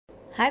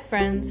Hi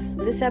friends,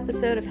 this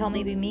episode of Help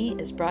Me Be Me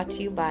is brought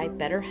to you by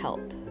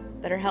BetterHelp.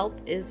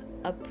 BetterHelp is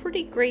a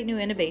pretty great new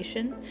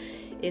innovation.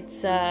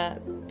 It's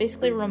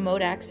basically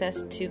remote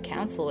access to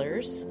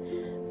counselors,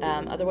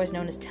 otherwise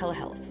known as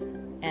telehealth.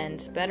 And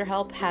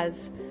BetterHelp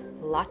has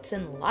lots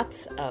and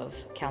lots of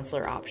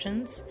counselor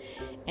options,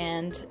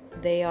 and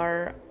they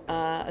are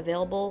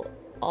available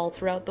all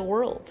throughout the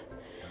world.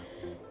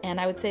 And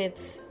I would say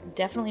it's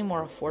definitely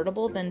more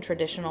affordable than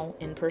traditional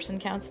in-person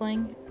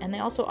counseling, and they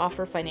also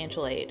offer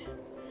financial aid.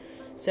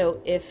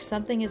 So if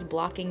something is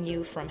blocking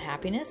you from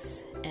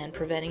happiness and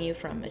preventing you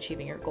from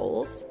achieving your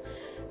goals,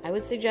 I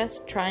would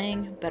suggest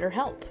trying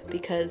BetterHelp,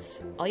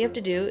 because all you have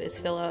to do is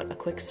fill out a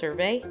quick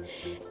survey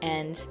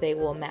and they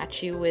will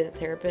match you with a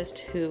therapist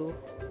who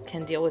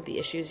can deal with the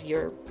issues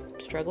you're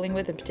struggling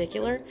with in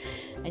particular,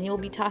 and you'll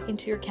be talking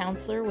to your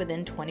counselor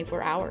within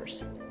 24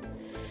 hours.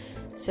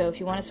 So if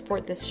you want to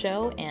support this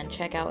show and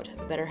check out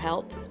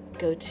BetterHelp,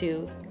 go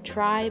to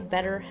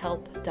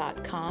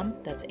trybetterhelp.com,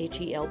 that's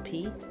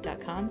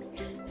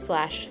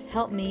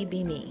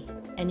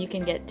HELP.com/helpmebeme, and you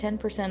can get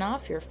 10%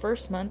 off your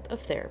first month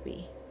of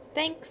therapy.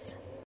 Thanks!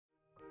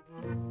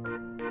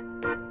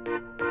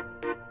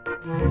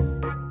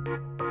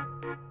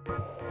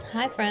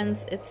 Hi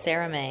friends, it's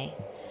Sarah May,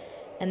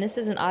 and this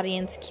is an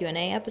audience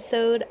Q&A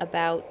episode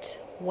about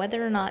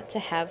whether or not to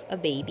have a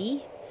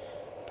baby,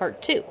 part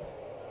 2.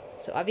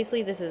 So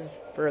obviously this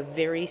is for a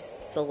very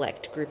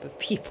select group of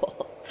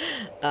people,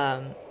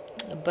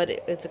 but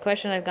it's a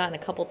question I've gotten a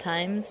couple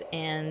times,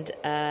 and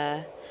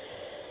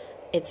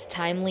it's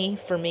timely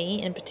for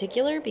me in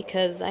particular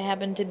because I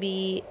happen to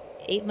be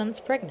 8 months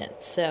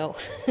pregnant, so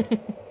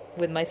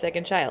with my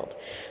second child.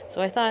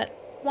 So I thought,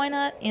 why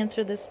not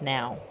answer this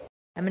now?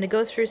 I'm going to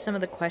go through some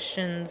of the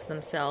questions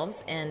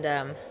themselves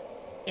and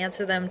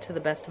answer them to the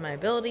best of my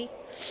ability.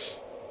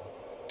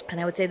 And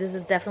I would say this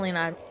is definitely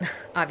not,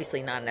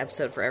 obviously not an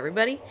episode for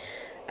everybody.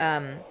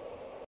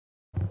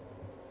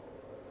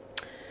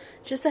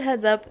 Just a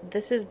heads up,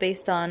 this is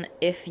based on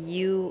if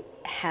you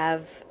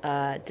have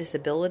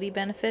disability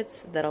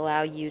benefits that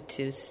allow you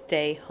to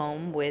stay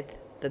home with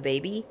the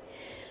baby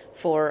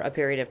for a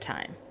period of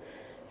time.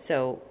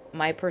 So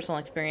my personal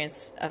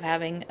experience of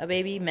having a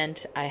baby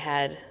meant I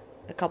had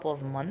a couple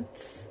of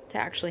months to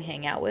actually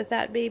hang out with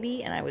that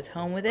baby, and I was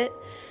home with it.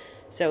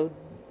 So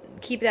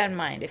keep that in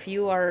mind. If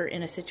you are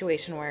in a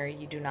situation where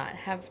you do not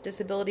have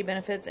disability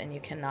benefits and you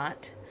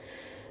cannot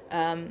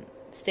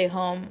stay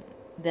home,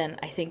 then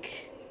I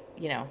think,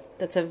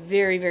 that's a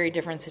very, very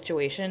different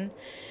situation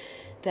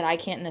that I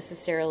can't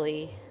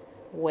necessarily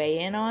weigh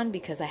in on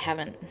because I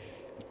haven't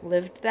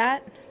lived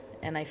that.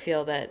 And I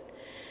feel that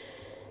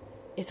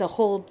it's a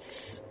whole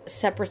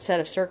separate set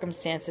of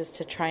circumstances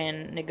to try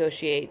and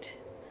negotiate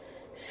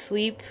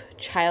sleep,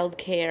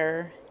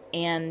 childcare,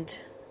 and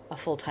a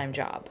full-time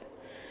job.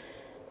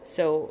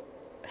 So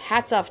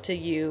hats off to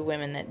you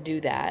women that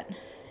do that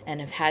and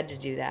have had to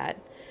do that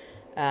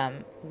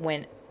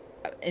when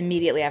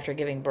immediately after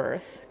giving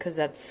birth, because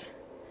there's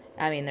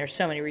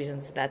so many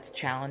reasons that's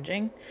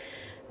challenging.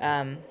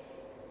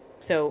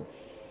 So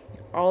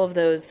all of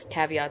those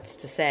caveats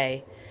to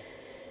say,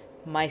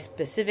 my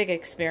specific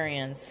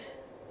experience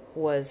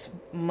was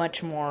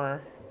much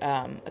more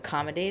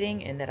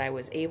accommodating in that I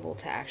was able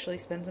to actually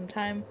spend some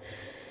time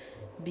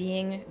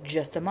being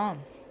just a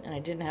mom, and I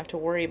didn't have to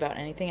worry about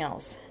anything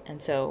else.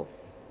 And so,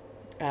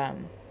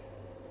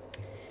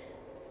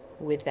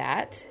 with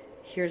that,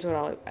 here's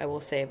what I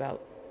will say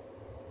about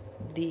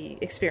the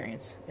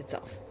experience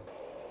itself.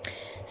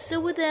 So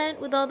with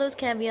all those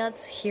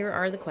caveats, here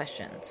are the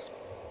questions.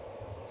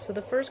 So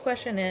the first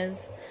question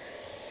is,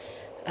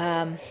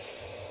 I'm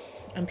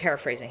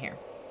paraphrasing here.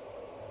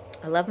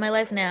 I love my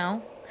life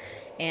now,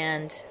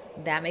 and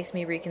that makes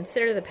me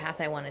reconsider the path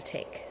I want to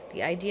take.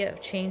 The idea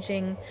of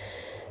changing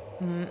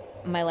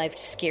my life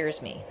scares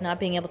me. Not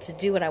being able to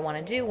do what I want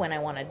to do when I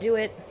want to do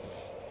it.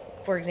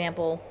 For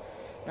example,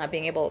 not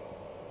being able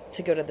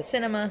to go to the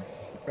cinema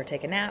or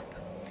take a nap.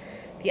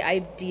 The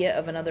idea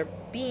of another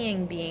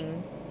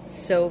being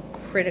so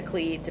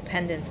critically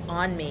dependent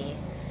on me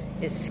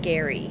is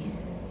scary.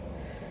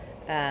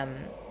 How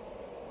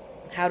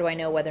do I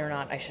know whether or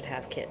not I should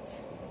have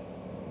kids?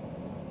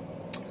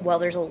 Well,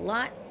 there's a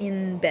lot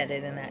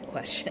embedded in that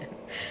question.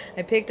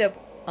 I picked up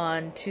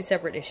on two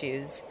separate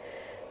issues.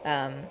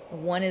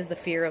 One is the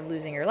fear of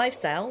losing your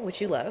lifestyle, which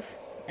you love,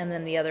 and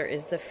then the other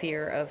is the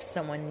fear of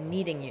someone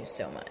needing you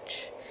so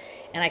much.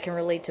 And I can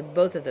relate to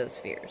both of those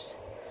fears.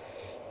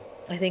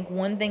 I think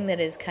one thing that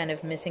is kind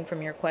of missing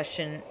from your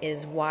question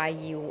is why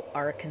you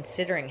are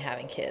considering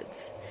having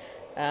kids.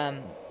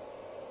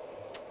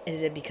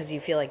 Is it because you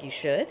feel like you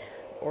should?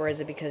 Or is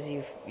it because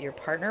your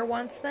partner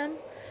wants them?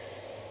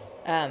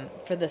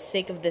 For the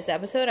sake of this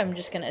episode, I'm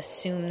just going to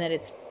assume that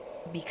it's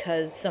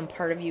because some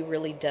part of you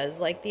really does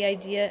like the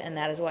idea, and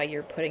that is why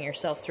you're putting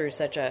yourself through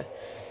such a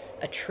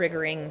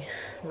triggering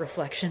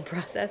reflection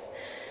process.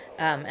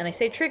 And I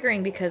say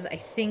triggering because I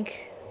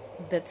think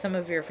that some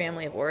of your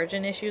family of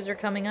origin issues are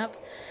coming up,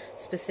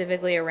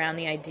 specifically around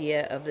the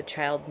idea of the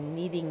child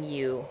needing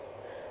you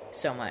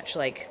so much.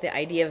 Like the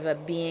idea of a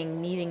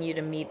being needing you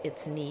to meet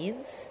its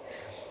needs.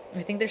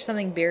 I think there's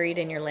something buried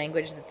in your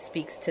language that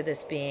speaks to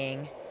this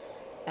being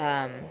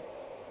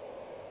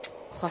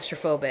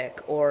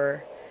claustrophobic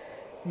or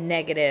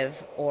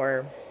negative,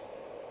 or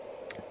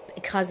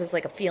it causes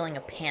like a feeling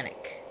of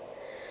panic.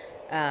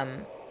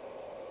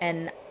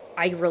 And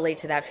I relate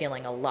to that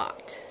feeling a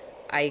lot.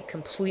 I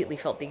completely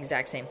felt the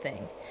exact same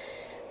thing.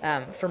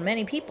 For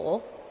many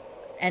people,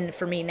 and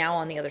for me now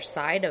on the other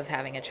side of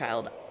having a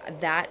child,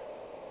 that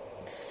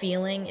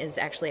feeling is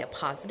actually a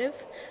positive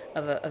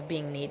of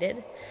being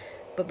needed.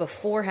 But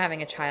before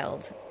having a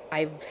child,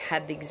 I've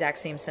had the exact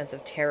same sense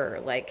of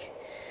terror. Like,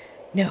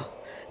 no,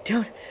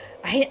 don't.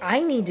 I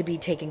need to be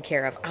taken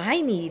care of.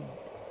 I need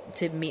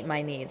to meet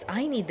my needs.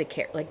 I need the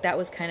care. Like, that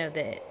was kind of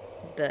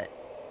the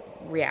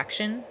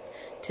reaction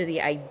to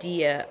the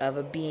idea of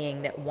a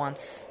being that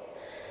wants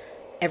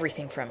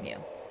everything from you.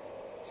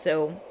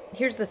 So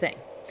here's the thing.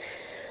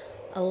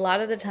 A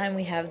lot of the time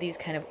we have these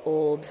kind of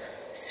old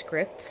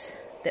scripts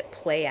that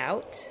play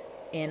out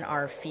in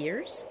our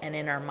fears and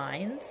in our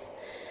minds,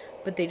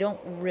 but they don't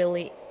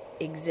really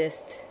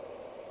exist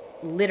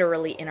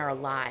literally in our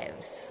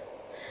lives.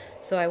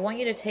 So I want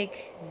you to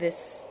take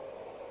this,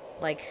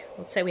 like,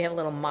 let's say we have a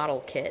little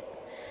model kit,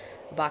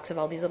 a box of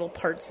all these little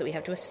parts that we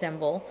have to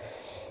assemble,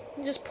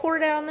 and just pour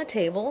it out on the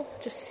table.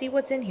 Just see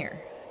what's in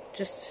here.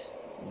 Just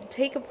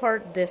take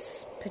apart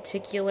this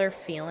particular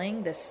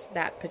feeling,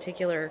 that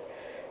particular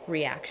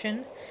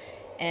reaction,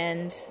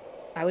 and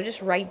I would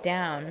just write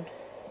down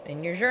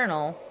in your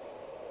journal,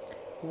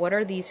 what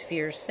are these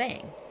fears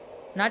saying?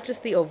 Not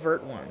just the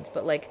overt ones,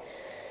 but like,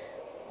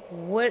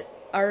 what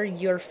are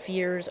your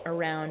fears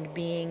around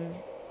being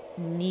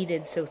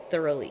needed so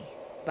thoroughly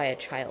by a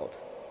child?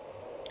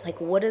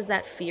 Like, what does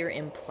that fear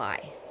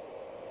imply?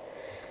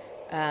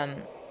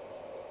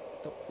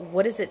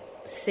 What does it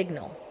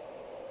signal?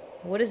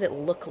 What does it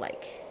look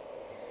like?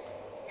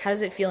 How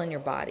does it feel in your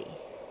body?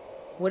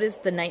 What is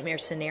the nightmare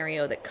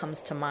scenario that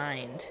comes to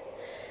mind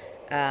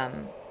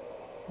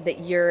that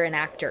you're an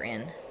actor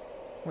in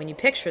when you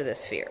picture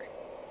this fear?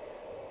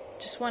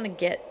 Just want to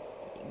get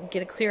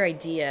a clear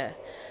idea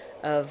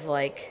of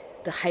like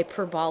the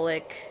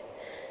hyperbolic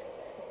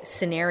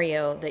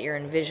scenario that you're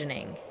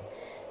envisioning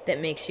that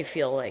makes you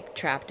feel like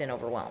trapped and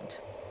overwhelmed.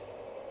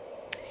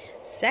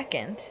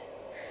 Second,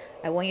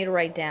 I want you to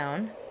write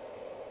down,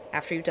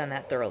 after you've done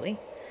that thoroughly,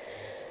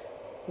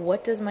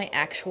 what does my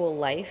actual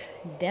life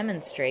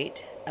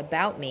demonstrate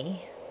about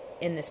me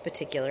in this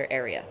particular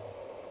area?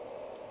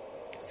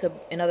 So,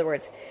 in other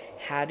words,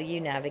 how do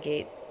you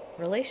navigate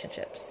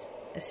relationships,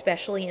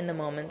 especially in the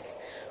moments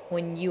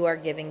when you are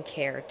giving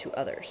care to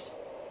others?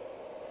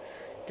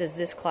 Does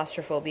this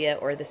claustrophobia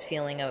or this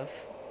feeling of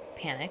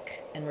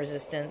panic and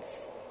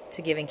resistance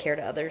to giving care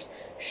to others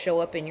show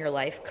up in your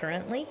life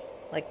currently,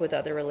 like with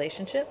other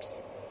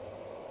relationships?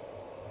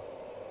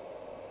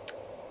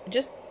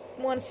 Just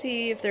want to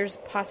see if there's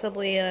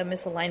possibly a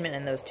misalignment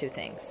in those two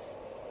things,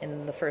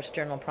 in the first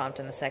journal prompt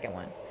and the second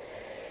one.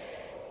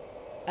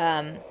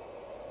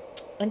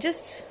 And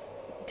just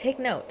take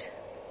note.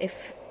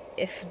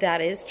 If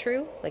that is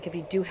true, like if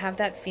you do have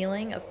that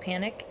feeling of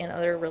panic in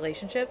other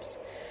relationships,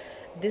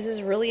 this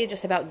is really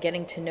just about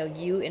getting to know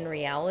you in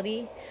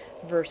reality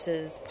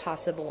versus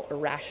possible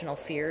irrational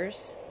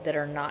fears that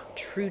are not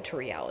true to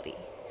reality.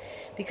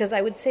 Because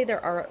I would say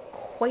there are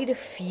quite a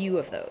few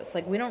of those.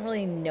 Like, we don't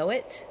really know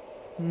it.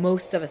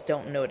 Most of us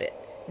don't know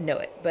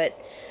it. But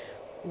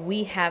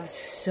we have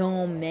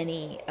so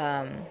many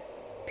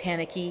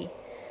panicky,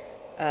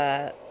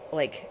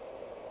 like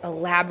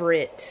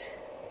elaborate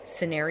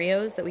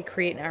scenarios that we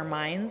create in our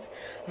minds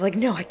of like,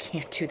 no, I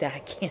can't do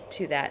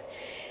that.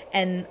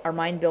 And our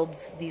mind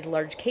builds these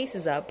large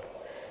cases up,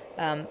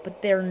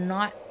 but they're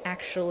not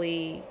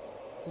actually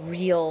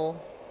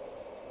real.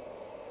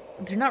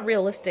 They're not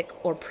realistic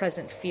or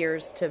present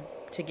fears to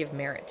give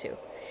merit to.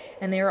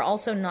 And they are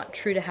also not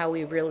true to how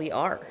we really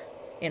are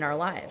in our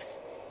lives,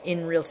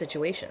 in real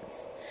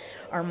situations.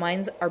 Our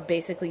minds are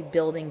basically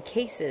building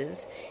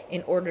cases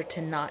in order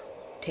to not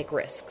take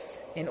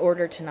risks, in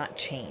order to not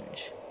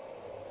change.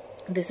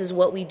 This is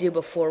what we do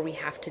before we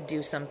have to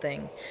do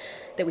something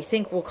that we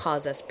think will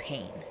cause us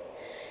pain.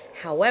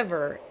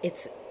 However,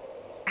 it's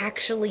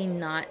actually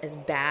not as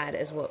bad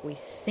as what we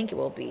think it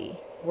will be.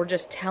 We're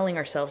just telling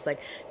ourselves, like,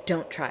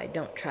 don't try.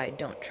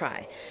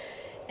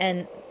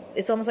 And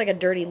it's almost like a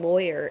dirty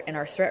lawyer in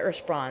our threat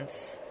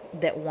response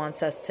that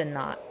wants us to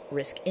not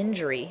risk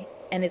injury.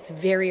 And it's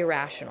very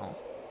irrational.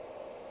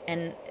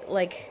 And,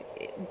 like,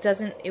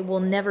 it will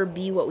never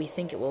be what we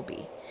think it will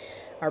be.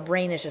 Our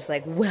brain is just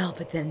like, well,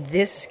 but then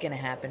this is going to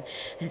happen,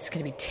 and it's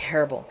going to be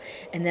terrible.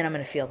 And then I'm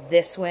going to feel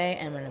this way,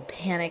 and I'm going to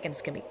panic, and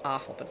it's going to be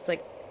awful. But it's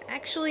like,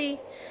 actually,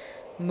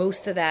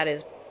 most of that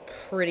is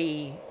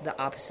pretty the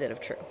opposite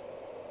of true.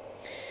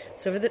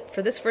 So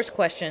for this first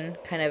question,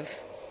 kind of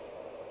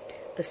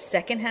the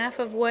second half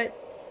of what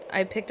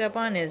I picked up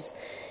on is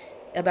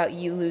about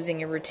you losing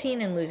your routine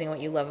and losing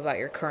what you love about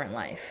your current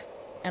life.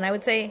 And I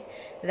would say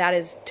that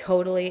is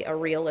totally a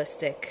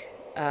realistic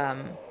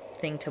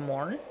thing to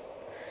mourn.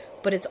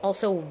 but it's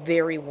also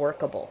very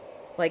workable.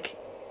 Like,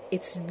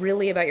 it's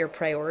really about your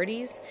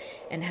priorities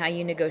and how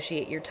you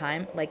negotiate your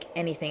time, like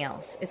anything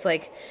else. It's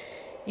like,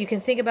 you can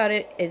think about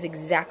it as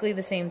exactly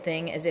the same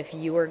thing as if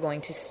you were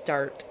going to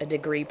start a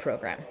degree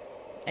program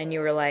and you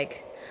were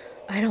like,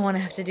 I don't want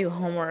to have to do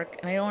homework,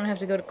 and I don't want to have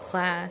to go to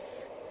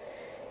class,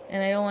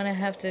 and I don't want to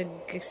have to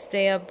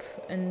stay up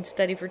and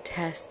study for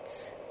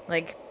tests.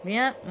 Like,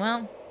 yeah,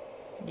 well,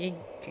 you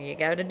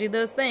got to do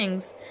those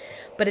things.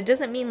 But it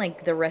doesn't mean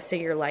like the rest of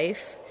your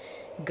life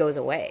goes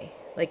away.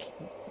 Like,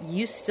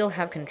 you still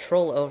have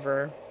control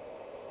over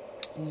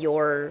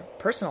your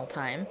personal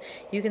time.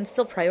 You can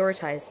still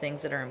prioritize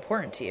things that are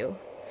important to you.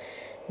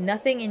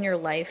 Nothing in your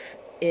life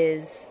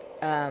is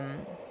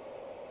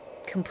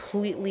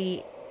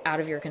completely out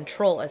of your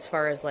control as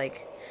far as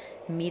like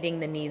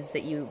meeting the needs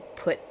that you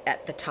put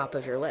at the top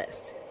of your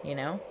list, you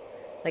know?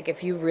 Like,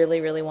 if you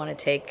really, really want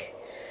to take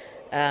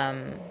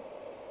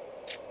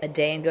a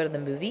day and go to the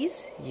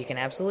movies, you can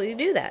absolutely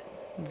do that.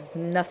 There's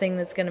nothing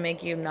that's going to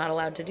make you not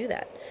allowed to do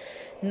that.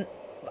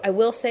 I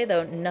will say,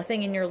 though,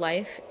 nothing in your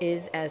life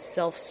is as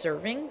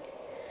self-serving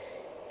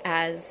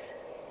as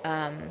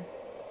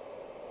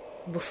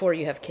before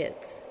you have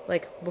kids.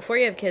 Like, before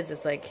you have kids,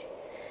 it's like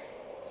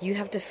you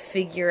have to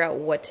figure out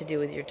what to do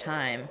with your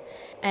time.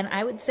 And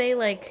I would say,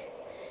 like,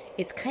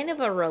 it's kind of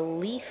a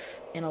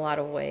relief in a lot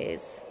of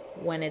ways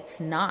when it's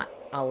not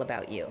all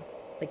about you.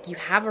 Like, you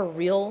have a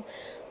real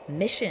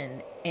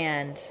mission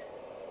and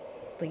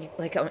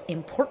like an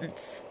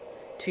importance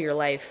to your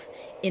life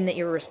in that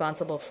you're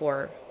responsible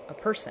for a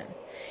person.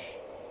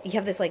 You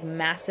have this like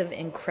massive,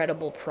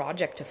 incredible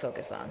project to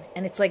focus on,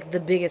 and it's like the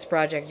biggest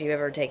project you've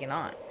ever taken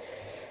on.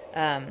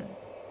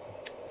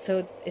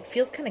 So it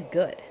feels kind of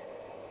good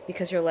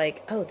because you're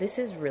like, oh, this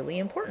is really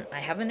important. I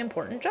have an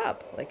important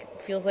job. Like,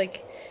 it feels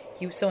like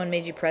someone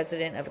made you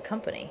president of a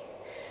company.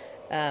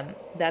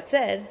 That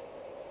said,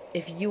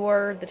 if you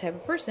are the type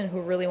of person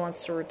who really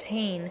wants to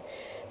retain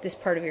this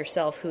part of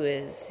yourself who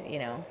is, you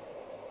know,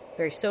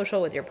 very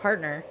social with your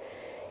partner,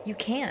 you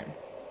can.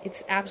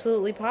 It's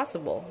absolutely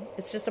possible.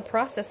 It's just a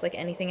process like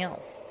anything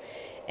else.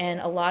 And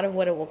a lot of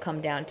what it will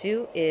come down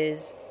to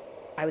is,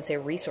 I would say,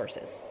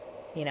 resources.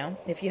 You know,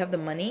 if you have the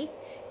money,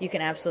 you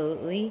can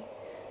absolutely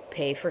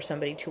pay for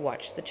somebody to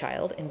watch the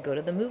child and go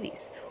to the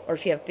movies. Or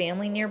if you have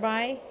family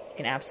nearby, you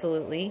can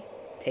absolutely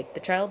take the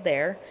child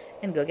there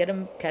and go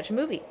catch a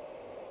movie.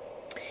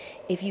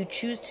 If you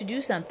choose to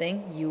do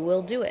something, you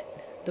will do it.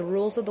 The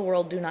rules of the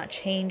world do not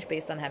change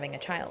based on having a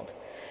child.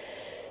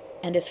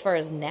 And as far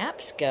as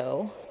naps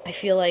go, I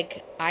feel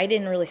like I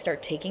didn't really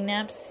start taking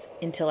naps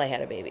until I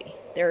had a baby.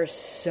 There is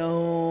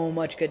so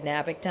much good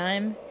napping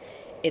time.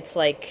 It's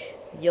like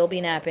you'll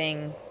be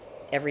napping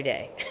every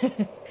day.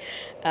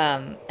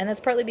 And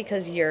that's partly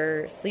because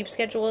your sleep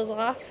schedule is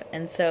off.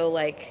 And so,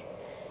 like,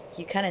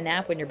 you kind of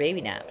nap when your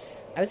baby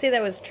naps. I would say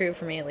that was true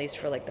for me, at least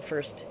for like the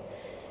first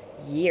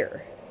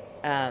year.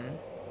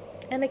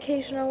 And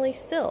occasionally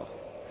still.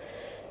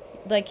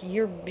 Like,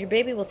 your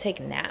baby will take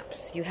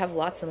naps. You have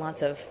lots and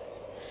lots of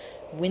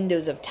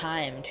windows of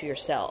time to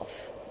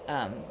yourself,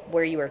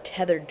 where you are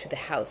tethered to the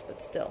house,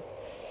 but still.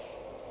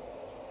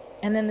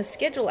 And then the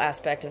schedule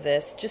aspect of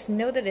this, just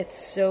know that it's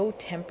so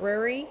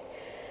temporary.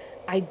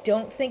 I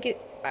don't think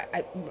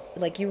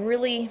you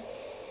really,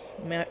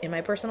 in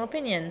my personal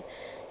opinion,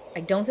 I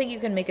don't think you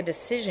can make a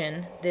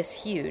decision this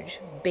huge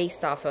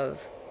based off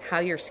of how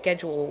your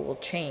schedule will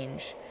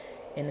change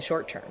in the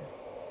short term,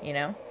 you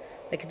know?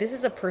 Like, this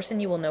is a person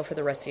you will know for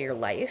the rest of your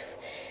life.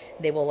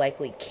 They will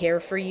likely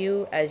care for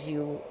you as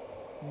you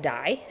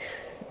die.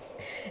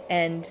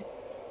 And,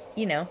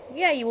 you know,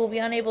 yeah, you will be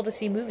unable to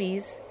see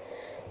movies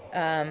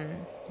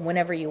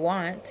whenever you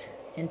want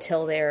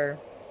until they're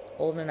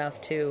old enough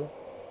to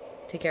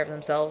take care of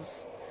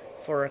themselves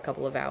for a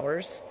couple of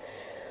hours.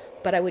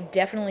 But I would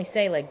definitely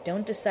say, like,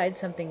 don't decide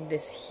something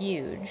this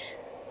huge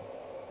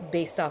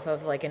based off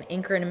of, like, an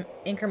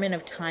increment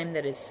of time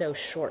that is so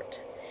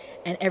short.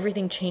 And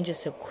everything changes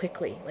so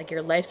quickly. Like,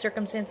 your life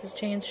circumstances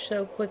change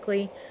so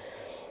quickly.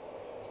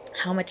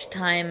 How much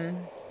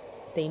time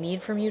they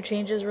need from you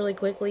changes really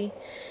quickly.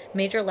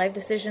 Major life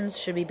decisions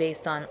should be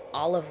based on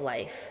all of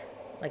life.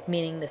 Like,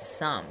 meaning the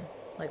sum.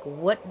 Like,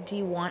 what do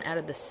you want out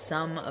of the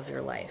sum of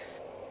your life?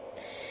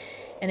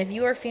 And if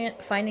you are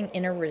finding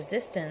inner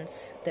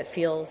resistance that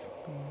feels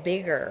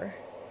bigger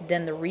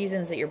than the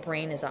reasons that your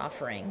brain is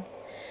offering,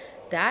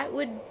 that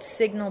would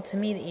signal to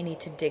me that you need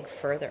to dig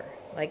further.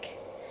 Like,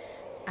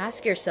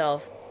 ask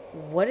yourself,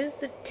 what is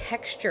the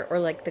texture or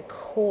like the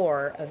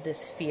core of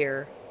this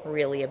fear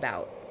really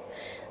about?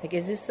 Like,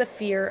 is this the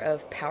fear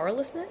of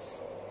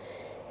powerlessness?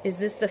 Is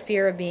this the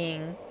fear of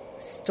being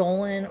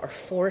stolen or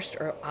forced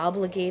or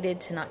obligated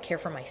to not care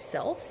for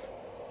myself?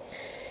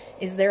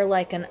 Is there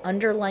like an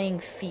underlying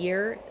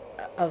fear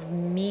of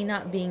me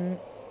not being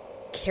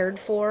cared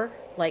for?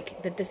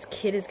 Like, that this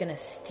kid is going to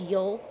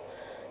steal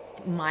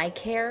my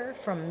care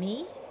from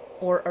me?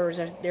 Or is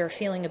there a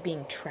feeling of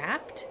being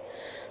trapped?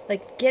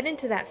 Like, get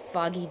into that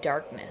foggy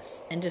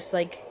darkness and just,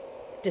 like,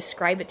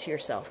 describe it to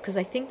yourself. Because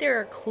I think there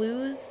are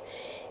clues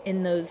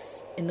in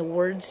the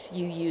words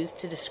you use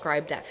to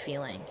describe that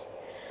feeling.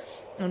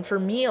 And for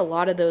me, a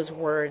lot of those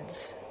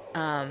words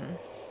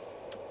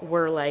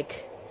were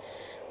like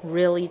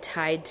really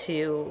tied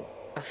to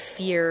a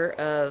fear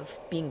of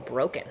being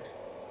broken,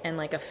 and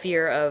like a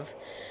fear of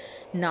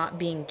not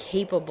being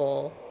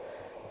capable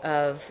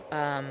of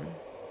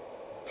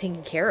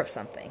taking care of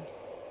something.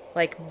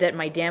 Like that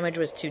my damage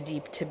was too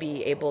deep to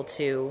be able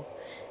to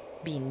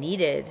be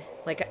needed.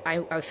 Like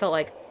I felt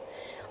like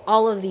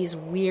all of these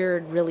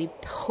weird, really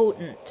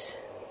potent,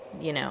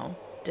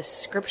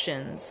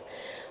 descriptions.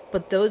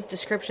 But those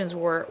descriptions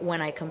were,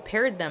 when I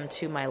compared them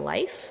to my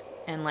life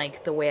and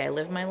like the way I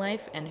live my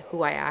life and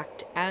who I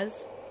act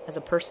as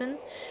a person,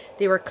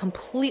 they were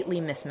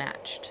completely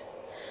mismatched.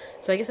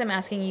 So I guess I'm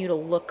asking you to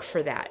look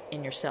for that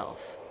in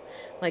yourself.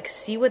 Like,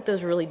 see what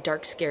those really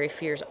dark, scary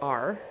fears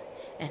are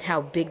and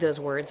how big those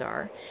words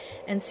are,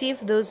 and see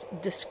if those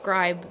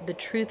describe the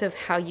truth of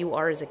how you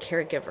are as a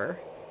caregiver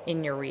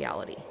in your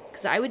reality.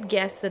 Because I would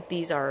guess that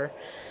these are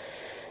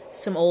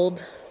some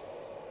old,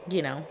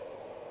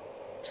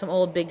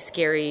 big,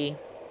 scary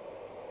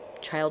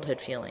childhood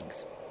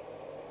feelings.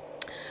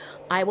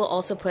 I will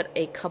also put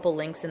a couple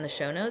links in the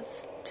show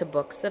notes to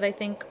books that I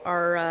think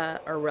are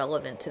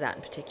relevant to that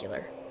in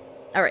particular.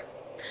 All right.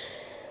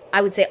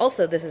 I would say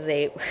also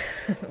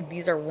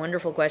these are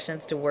wonderful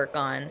questions to work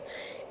on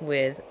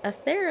with a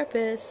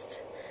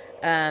therapist.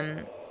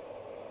 Okay.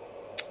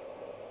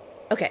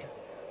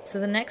 So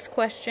the next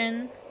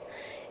question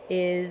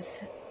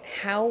is,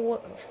 how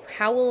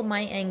will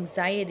my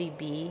anxiety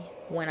be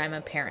when I'm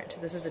a parent?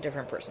 This is a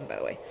different person, by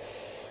the way.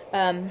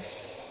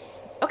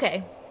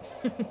 Okay.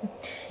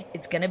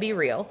 It's going to be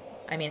real.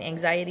 I mean,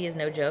 anxiety is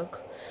no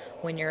joke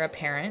when you're a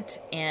parent.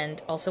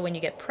 And also when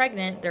you get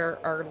pregnant, there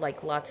are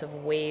like lots of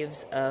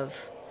waves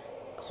of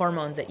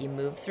hormones that you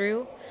move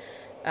through.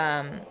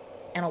 And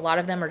a lot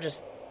of them are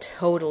just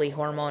totally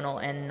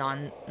hormonal and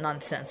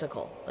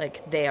nonsensical.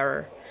 Like they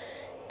are,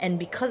 and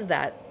because of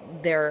that,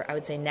 they're, I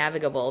would say,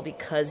 navigable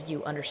because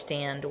you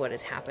understand what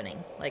is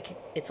happening. Like,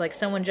 it's like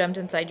someone jumped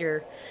inside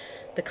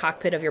the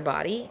cockpit of your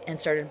body and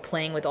started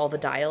playing with all the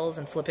dials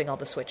and flipping all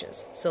the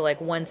switches. So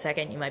like 1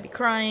 second you might be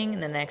crying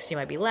and the next you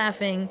might be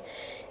laughing.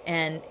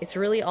 And it's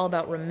really all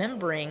about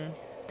remembering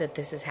that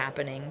this is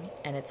happening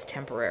and it's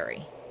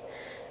temporary.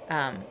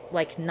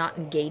 Like not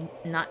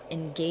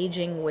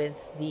engaging with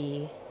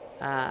the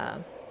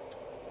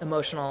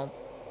emotional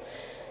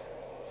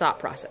thought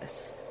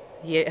process.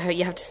 You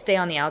have to stay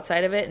on the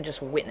outside of it and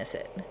just witness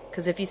it.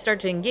 Because if you start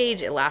to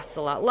engage, it lasts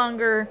a lot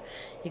longer.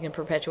 You can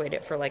perpetuate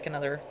it for like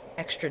another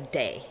extra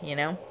day,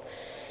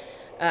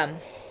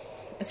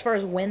 As far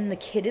as when the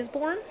kid is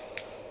born,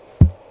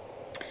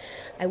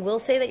 I will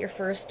say that your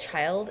first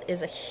child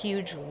is a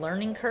huge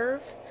learning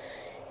curve.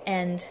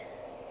 And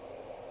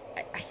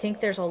I think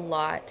there's a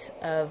lot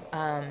of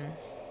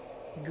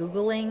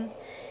Googling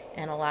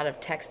and a lot of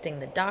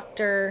texting the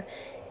doctor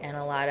and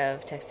a lot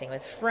of texting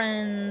with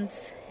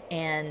friends.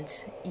 And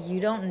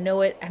you don't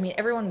know it. I mean,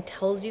 everyone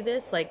tells you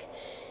this, like,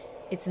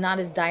 it's not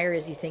as dire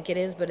as you think it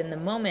is, but in the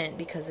moment,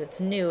 because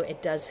it's new,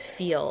 it does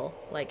feel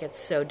like it's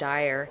so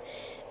dire,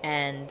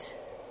 and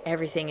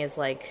everything is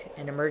like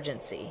an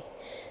emergency.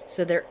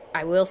 So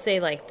I will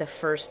say, like, the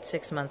first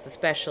 6 months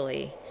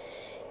especially,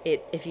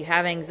 if you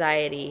have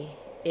anxiety,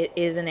 it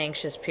is an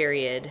anxious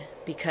period,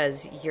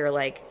 because you're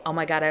like, oh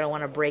my God, I don't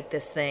want to break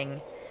this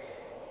thing.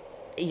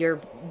 You're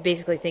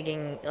basically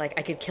thinking, like,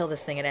 I could kill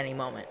this thing at any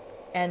moment.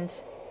 And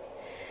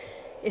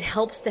it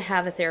helps to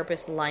have a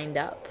therapist lined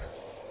up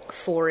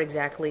for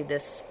exactly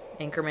this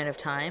increment of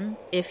time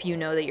if you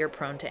know that you're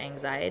prone to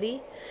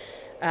anxiety.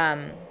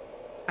 I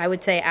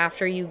would say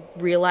after you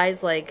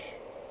realize, like,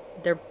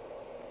 they're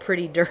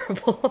pretty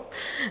durable,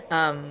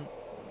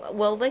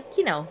 well, like,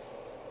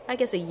 I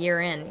guess a year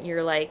in,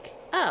 you're like,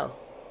 oh,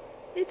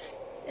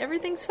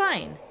 everything's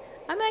fine.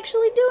 I'm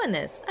actually doing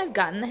this. I've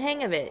gotten the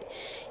hang of it.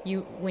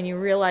 When you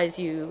realize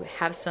you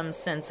have some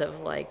sense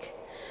of, like,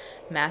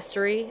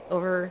 mastery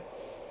over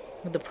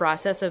the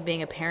process of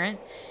being a parent,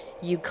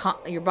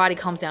 your body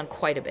calms down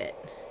quite a bit.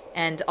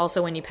 And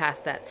also when you pass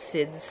that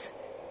SIDS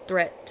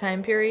threat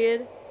time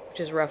period, which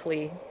is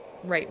roughly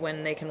right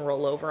when they can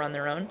roll over on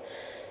their own,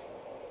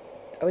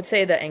 I would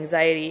say that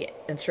anxiety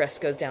and stress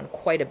goes down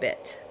quite a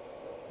bit.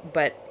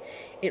 But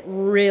it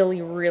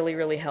really, really,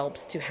 really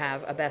helps to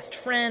have a best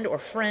friend or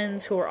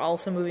friends who are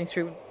also moving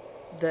through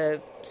the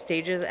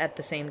stages at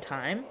the same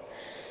time,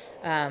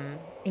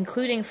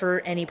 including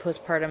for any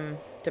postpartum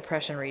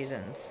depression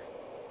reasons.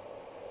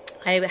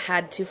 I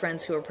had 2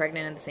 friends who were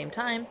pregnant at the same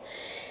time,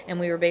 and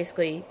we were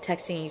basically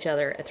texting each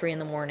other at 3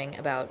 a.m.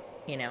 about,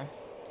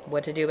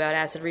 what to do about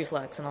acid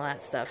reflux and all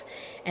that stuff.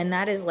 And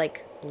that is,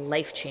 like,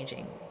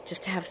 life-changing,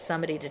 just to have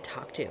somebody to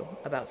talk to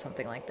about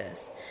something like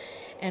this.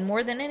 And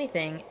more than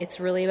anything, it's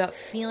really about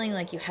feeling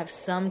like you have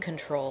some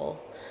control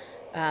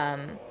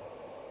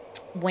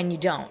when you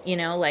don't,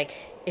 like,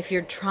 if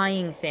you're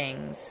trying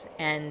things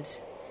and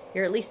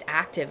you're at least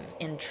active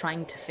in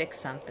trying to fix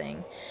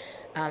something.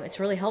 It's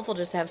really helpful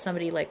just to have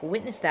somebody, like,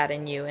 witness that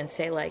in you and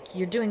say, like,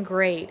 you're doing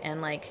great,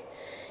 and, like,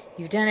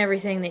 you've done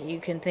everything that you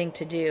can think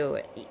to do,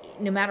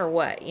 no matter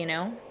what,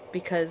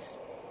 because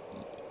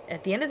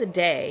at the end of the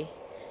day,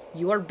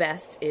 your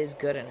best is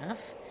good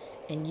enough,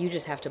 and you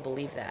just have to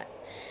believe that.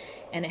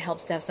 And it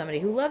helps to have somebody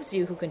who loves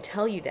you who can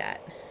tell you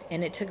that.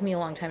 And it took me a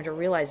long time to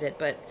realize it,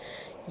 but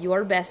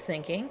your best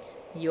thinking,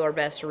 your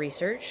best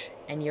research,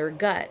 and your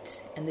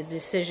gut, and the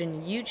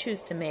decision you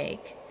choose to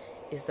make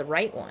is the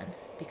right one,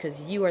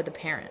 because you are the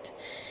parent.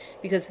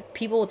 Because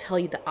people will tell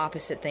you the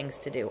opposite things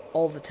to do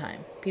all the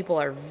time. People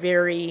are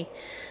very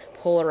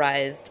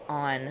polarized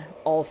on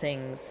all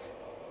things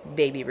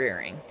baby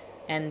rearing.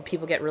 And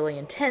people get really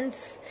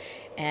intense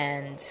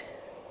and,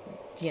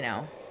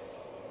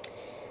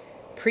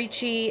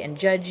 preachy and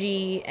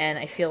judgy. And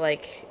I feel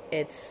like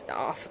it's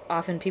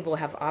often people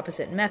have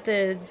opposite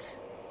methods.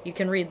 You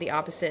can read the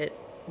opposite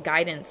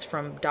guidance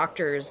from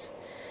doctors,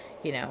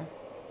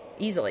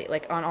 easily,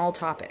 like on all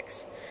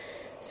topics.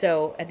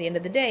 So at the end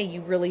of the day,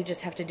 you really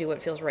just have to do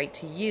what feels right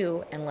to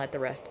you and let the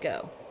rest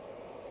go.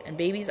 And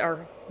babies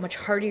are much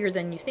hardier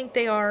than you think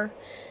they are.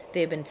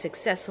 They've been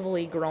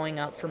successfully growing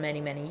up for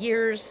many, many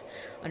years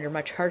under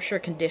much harsher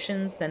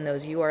conditions than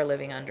those you are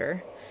living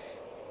under,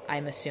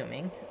 I'm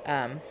assuming.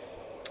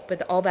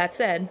 But all that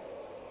said,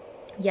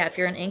 yeah, if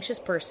you're an anxious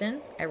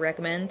person, I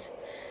recommend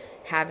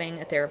having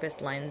a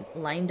therapist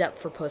lined up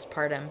for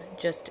postpartum,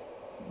 just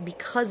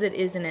because it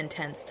is an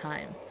intense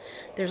time.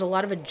 There's a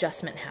lot of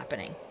adjustment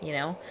happening,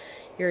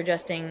 You're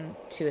adjusting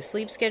to a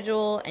sleep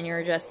schedule, and you're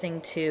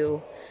adjusting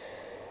to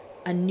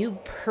a new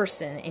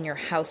person in your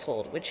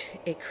household, which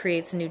it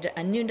creates a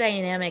new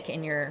dynamic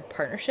in your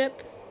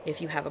partnership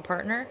if you have a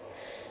partner.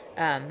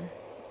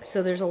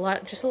 So there's a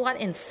lot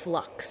in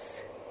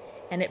flux,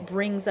 and it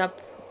brings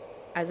up,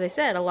 as I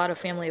said, a lot of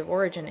family of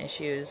origin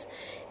issues,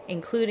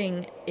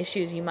 including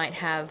issues you might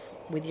have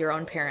with your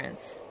own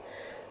parents,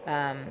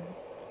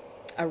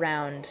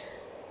 around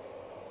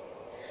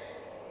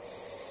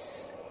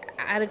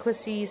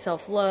adequacy,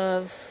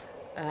 self-love,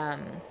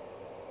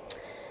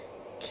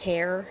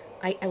 care.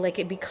 I like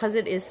it because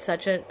it is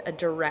such a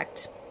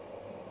direct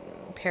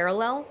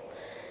parallel.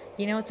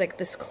 It's like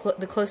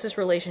the closest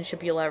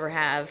relationship you'll ever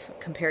have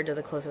compared to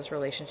the closest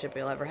relationship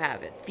you'll ever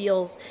have. It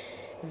feels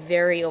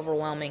very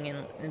overwhelming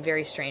in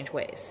very strange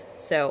ways.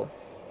 So,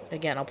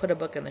 again, I'll put a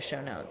book in the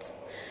show notes.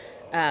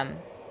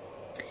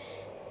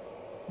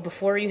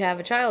 Before you have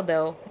a child,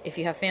 though, if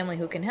you have family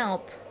who can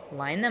help,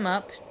 line them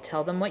up,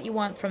 tell them what you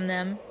want from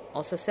them,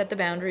 also set the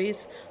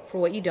boundaries for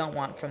what you don't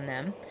want from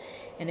them.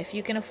 And if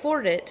you can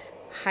afford it,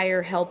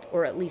 hire help,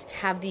 or at least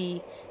have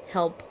the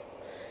help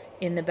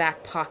in the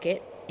back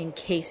pocket in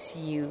case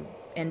you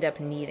end up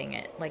needing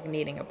it, like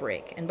needing a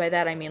break. And by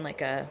that I mean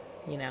like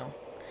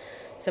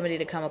somebody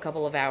to come a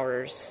couple of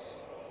hours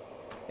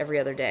every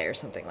other day or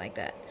something like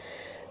that.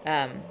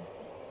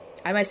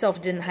 I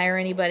myself didn't hire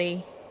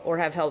anybody or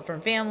have help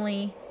from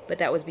family, but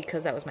that was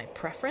because that was my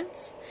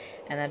preference,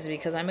 and that is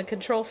because I'm a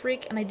control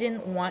freak, and I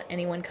didn't want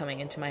anyone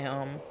coming into my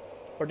home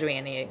or doing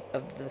any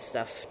of the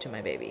stuff to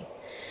my baby.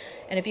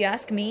 And if you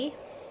ask me,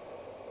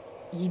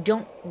 you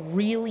don't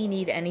really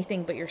need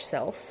anything but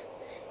yourself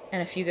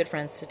and a few good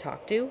friends to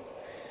talk to.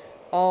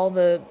 All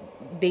the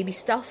baby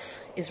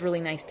stuff is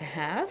really nice to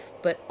have,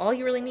 but all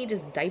you really need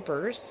is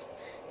diapers,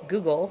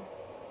 Google,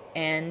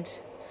 and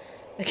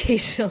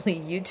occasionally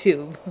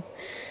YouTube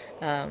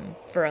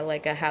for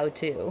like a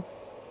how-to.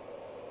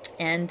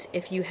 And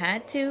if you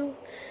had to,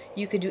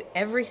 you could do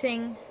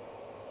everything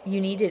you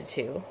needed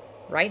to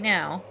right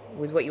now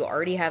with what you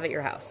already have at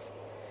your house.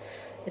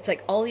 It's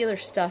like all the other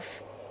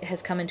stuff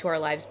has come into our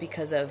lives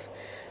because of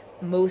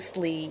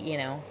mostly,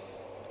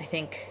 I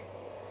think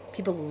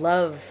people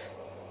love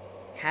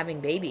having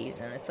babies,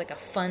 and it's like a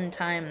fun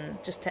time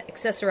just to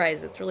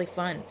accessorize. It's really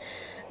fun.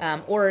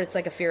 Or it's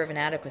like a fear of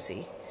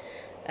inadequacy.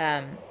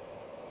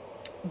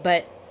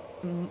 But,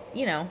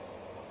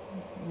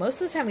 most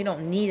of the time we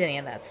don't need any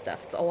of that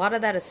stuff. A lot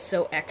of that is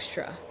so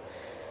extra.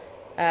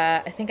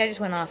 I think I just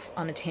went off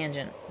on a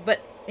tangent.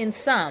 But in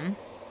sum,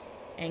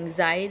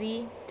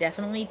 anxiety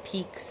definitely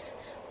peaks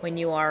when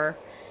you are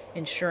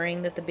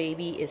ensuring that the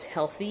baby is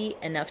healthy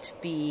enough to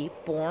be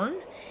born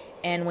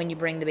and when you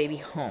bring the baby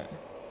home.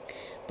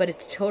 But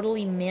it's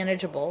totally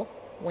manageable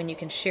when you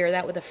can share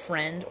that with a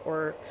friend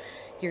or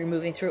you're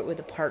moving through it with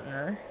a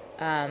partner.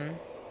 I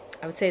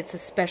would say it's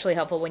especially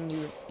helpful when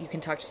you can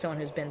talk to someone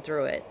who's been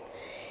through it.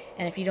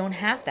 And if you don't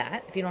have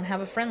that, if you don't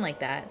have a friend like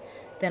that,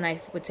 then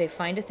I would say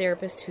find a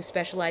therapist who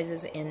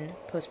specializes in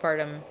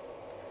postpartum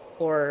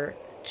or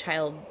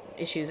child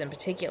issues in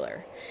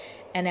particular.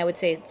 And I would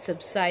say it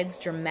subsides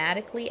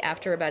dramatically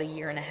after about a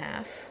year and a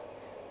half,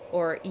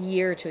 or a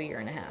year to a year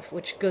and a half,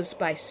 which goes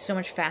by so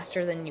much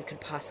faster than you could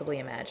possibly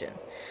imagine.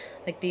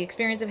 Like, the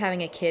experience of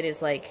having a kid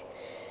is like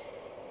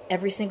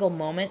every single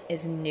moment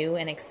is new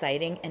and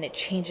exciting, and it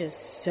changes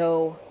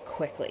so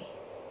quickly.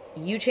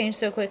 You change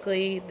so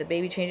quickly, the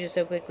baby changes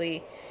so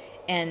quickly,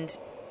 and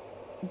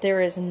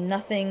there is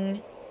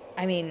nothing,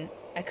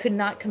 I could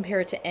not compare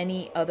it to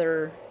any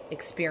other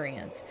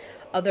experience,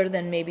 other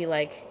than maybe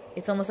like,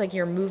 it's almost like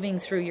you're moving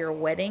through your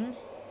wedding,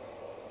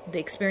 the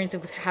experience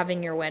of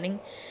having your wedding,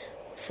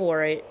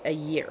 for a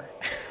year,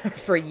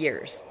 for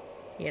years,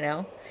 you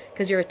know,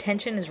 because your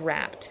attention is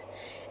wrapped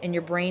and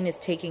your brain is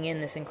taking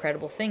in this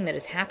incredible thing that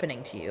is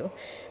happening to you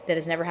that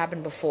has never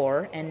happened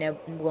before and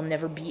will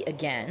never be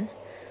again,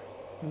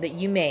 that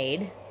you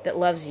made, that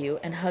loves you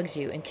and hugs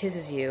you and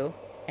kisses you,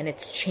 and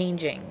it's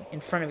changing in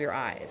front of your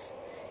eyes.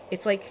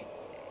 It's like,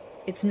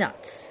 it's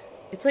nuts.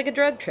 It's like a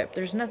drug trip.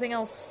 There's nothing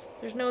else,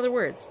 there's no other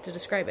words to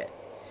describe it.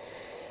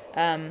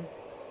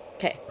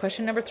 Okay,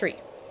 question number 3.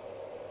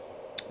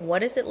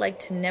 What is it like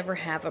to never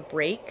have a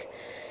break?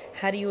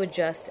 How do you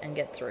adjust and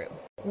get through?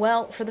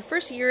 Well, for the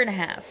first year and a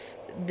half,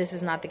 this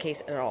is not the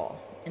case at all.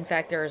 In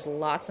fact, there's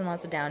lots and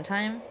lots of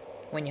downtime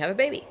when you have a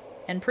baby.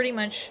 And pretty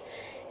much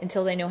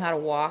until they know how to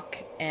walk,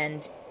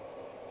 and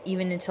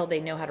even until they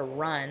know how to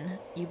run,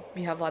 you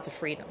have lots of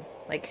freedom.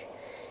 Like,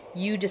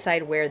 you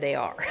decide where they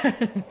are.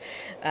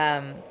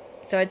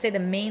 So I'd say the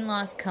main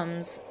loss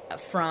comes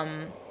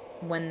from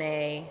when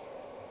they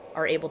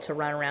are able to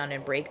run around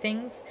and break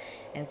things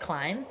and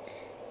climb,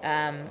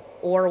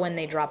 or when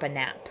they drop a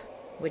nap,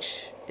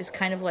 which is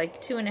kind of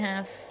like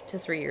 2.5 to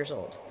 3 years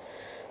old.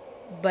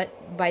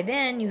 But by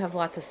then you have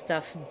lots of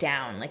stuff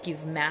down, like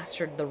you've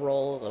mastered the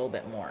role a little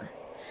bit more.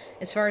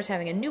 As far as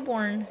having a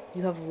newborn,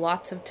 you have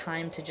lots of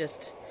time to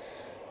just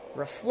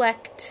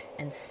reflect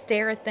and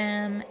stare at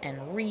them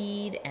and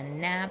read and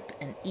nap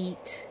and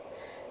eat,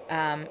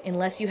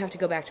 unless you have to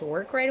go back to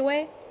work right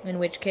away, in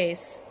which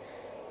case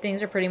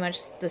things are pretty much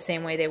the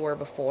same way they were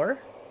before,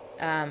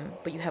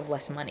 but you have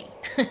less money.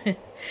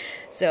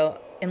 So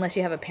unless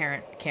you have a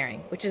parent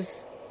caring, which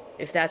is,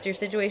 if that's your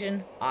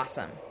situation,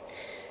 awesome.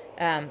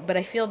 But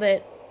I feel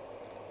that,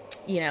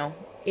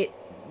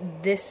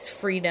 this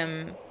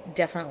freedom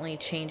definitely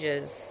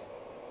changes,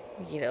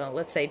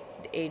 let's say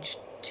age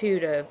 2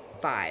 to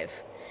 5.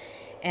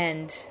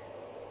 And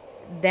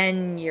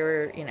then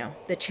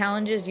the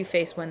challenges you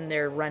face when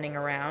they're running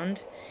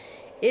around,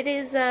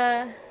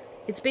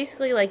 it's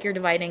basically like you're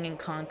dividing and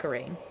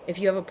conquering. If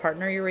you have a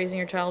partner you're raising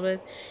your child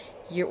with,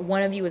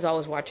 one of you is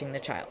always watching the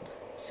child.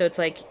 So it's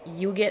like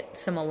you get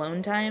some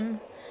alone time,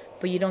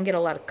 but you don't get a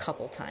lot of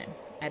couple time.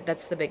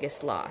 That's the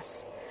biggest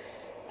loss.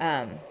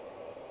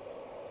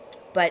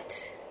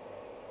 But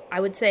I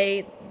would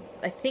say,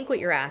 I think what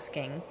you're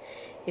asking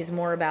is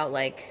more about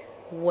like,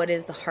 what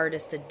is the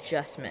hardest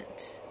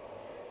adjustment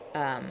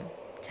to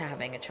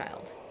having a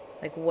child?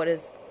 Like, what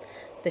is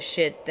the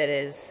shit that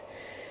is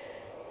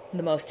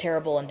the most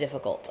terrible and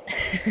difficult?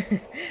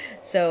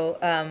 So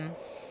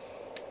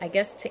I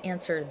guess to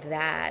answer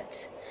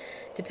that,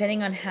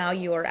 depending on how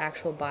your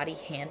actual body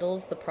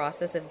handles the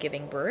process of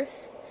giving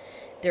birth,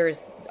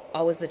 there's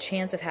always the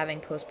chance of having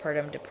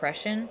postpartum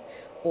depression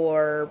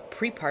or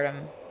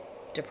prepartum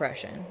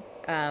depression.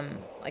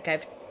 Like I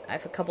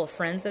have a couple of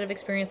friends that have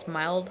experienced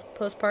mild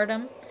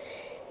postpartum,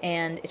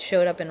 and it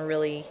showed up in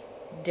really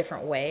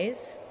different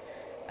ways.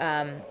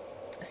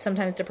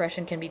 Sometimes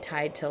depression can be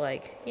tied to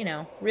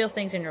real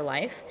things in your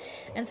life,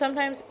 and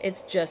sometimes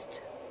it's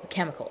just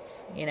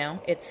chemicals.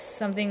 It's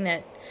something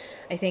that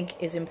I think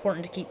is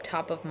important to keep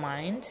top of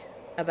mind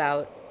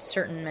about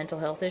certain mental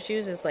health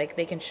issues, is like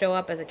they can show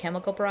up as a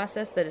chemical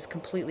process that is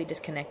completely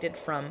disconnected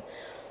from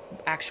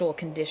actual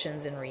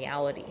conditions in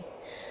reality.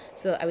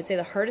 So I would say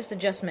the hardest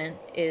adjustment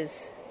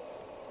is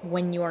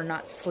when you are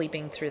not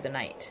sleeping through the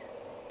night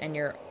and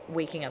you're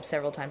waking up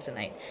several times a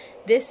night.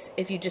 This,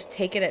 if you just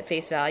take it at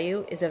face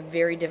value, is a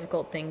very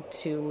difficult thing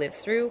to live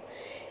through,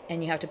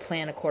 and you have to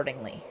plan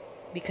accordingly,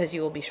 because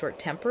you will be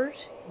short-tempered,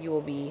 you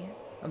will be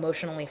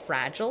emotionally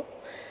fragile,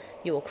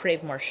 you will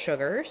crave more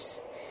sugars,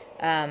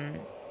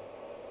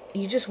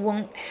 you just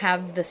won't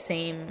have the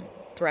same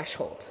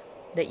threshold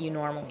that you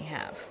normally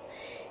have.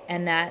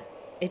 And that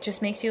it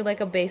just makes you like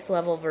a base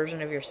level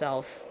version of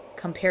yourself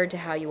compared to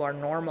how you are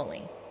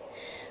normally.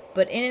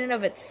 But in and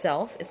of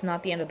itself, it's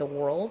not the end of the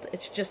world.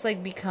 It's just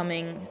like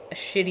becoming a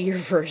shittier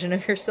version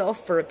of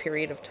yourself for a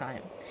period of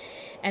time.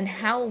 And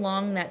how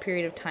long that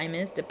period of time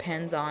is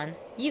depends on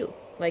you.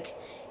 Like,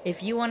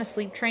 if you want to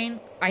sleep train,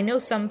 I know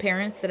some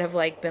parents that have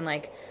been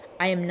like,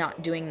 I am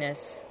not doing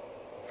this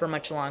for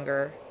much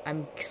longer.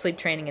 I'm sleep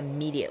training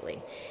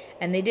immediately.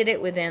 And they did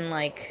it within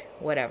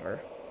whatever.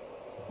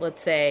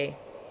 Let's say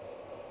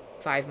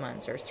 5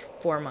 months or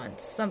 4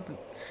 months. Something.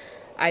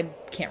 I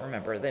can't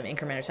remember the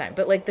increment of time,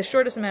 but the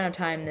shortest amount of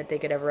time that they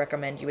could ever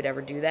recommend you would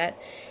ever do that.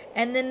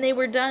 And then they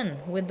were done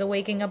with the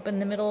waking up in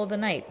the middle of the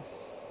night.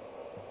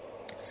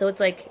 So it's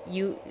like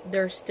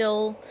they're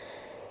still,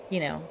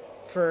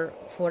 for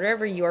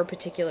whatever your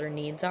particular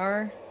needs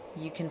are,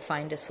 you can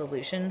find a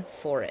solution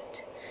for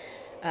it.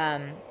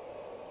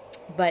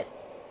 But,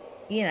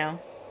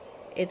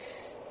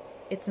 it's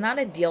not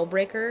a deal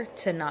breaker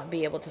to not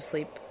be able to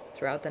sleep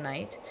throughout the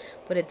night,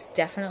 but it's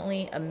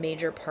definitely a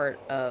major part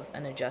of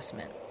an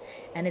adjustment,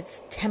 and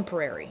it's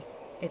temporary.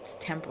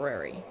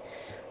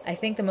 I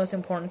think the most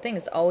important thing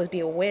is to always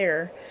be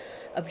aware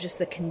of just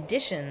the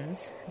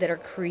conditions that are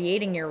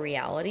creating your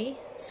reality,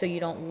 so you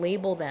don't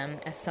label them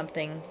as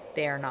something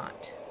they are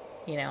not.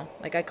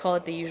 I call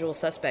it the usual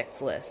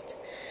suspects list.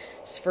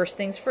 Just first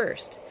things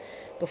first,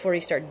 before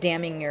you start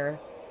damning your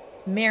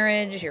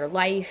marriage, your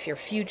life, your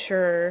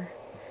future,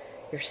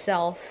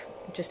 yourself.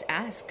 Just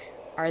ask,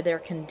 are there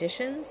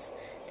conditions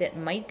that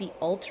might be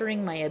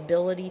altering my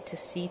ability to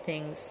see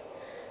things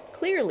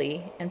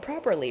clearly and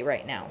properly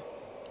right now?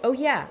 Oh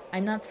yeah,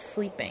 I'm not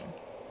sleeping.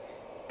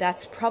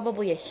 That's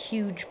probably a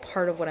huge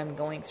part of what I'm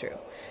going through.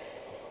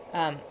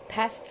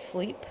 Past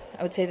sleep,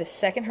 I would say the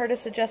second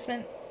hardest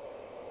adjustment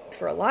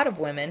for a lot of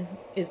women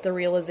is the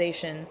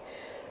realization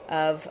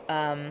of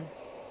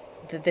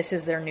that this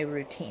is their new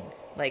routine.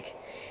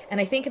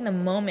 And I think in the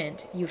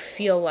moment you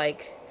feel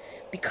like,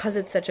 because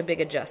it's such a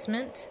big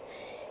adjustment,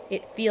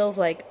 it feels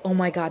like, oh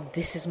my God,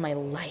 this is my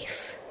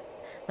life.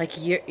 Like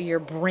your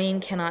brain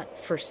cannot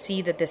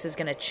foresee that this is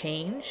going to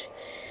change.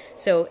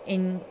 So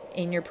in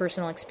your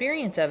personal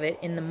experience of it,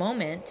 in the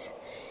moment,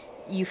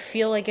 you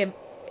feel like it,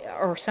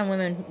 or some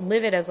women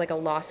live it as like a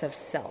loss of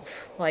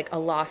self, like a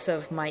loss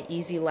of my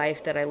easy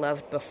life that I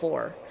loved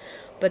before.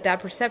 But that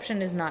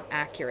perception is not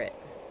accurate.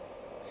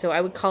 So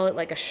I would call it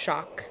like a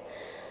shock.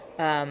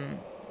 The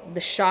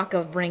shock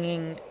of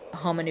bringing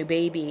home a new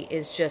baby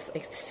is just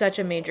like such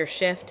a major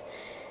shift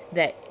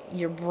that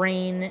your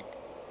brain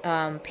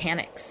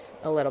panics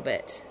a little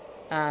bit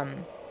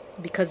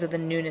because of the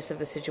newness of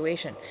the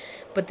situation.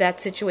 But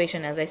that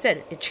situation, as I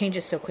said, it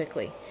changes so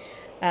quickly.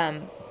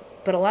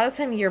 But a lot of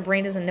the time your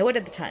brain doesn't know it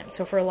at the time.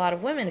 So for a lot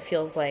of women, it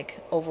feels like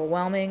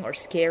overwhelming or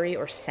scary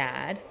or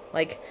sad.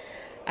 Like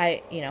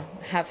I,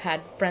 have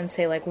had friends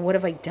say like, what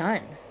have I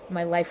done?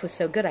 My life was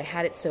so good. I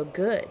had it so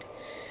good.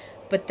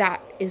 But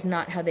that is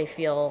not how they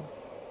feel,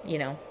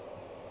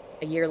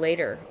 a year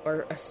later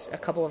or a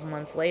couple of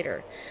months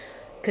later.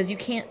 Because you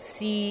can't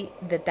see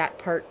that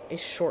part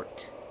is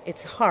short.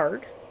 It's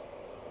hard,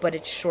 but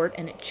it's short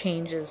and it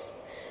changes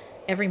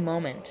every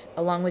moment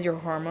along with your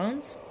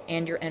hormones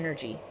and your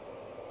energy.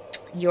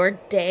 Your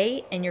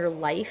day and your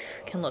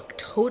life can look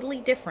totally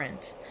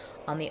different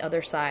on the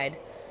other side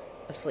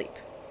of sleep.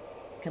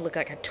 It can look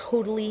like a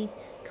totally,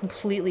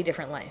 completely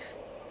different life.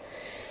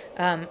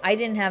 I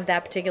didn't have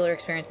that particular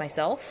experience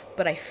myself,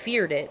 but I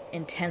feared it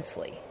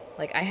intensely.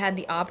 Like I had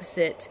the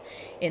opposite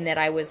in that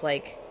I was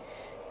like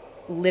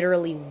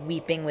literally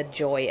weeping with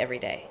joy every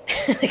day.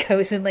 Like I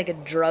was in like a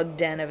drug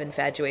den of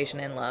infatuation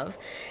and love.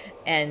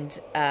 And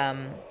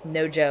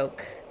no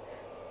joke,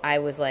 I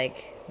was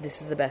like,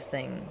 this is the best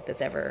thing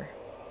that's ever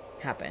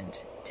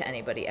happened to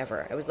anybody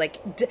ever. I was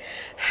like,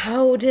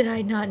 how did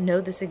I not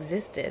know this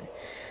existed?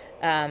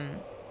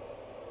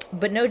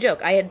 But no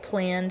joke, I had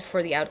planned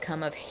for the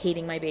outcome of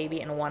hating my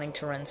baby and wanting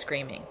to run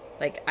screaming.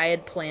 Like I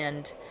had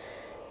planned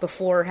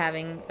before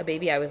having a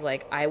baby, I was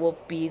like, I will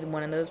be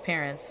one of those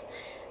parents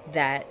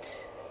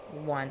that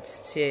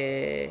wants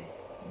to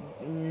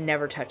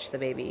never touch the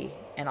baby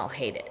and I'll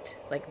hate it.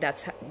 Like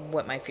that's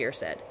what my fear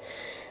said.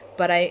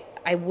 But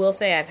I will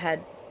say I've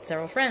had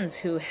several friends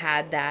who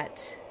had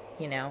that,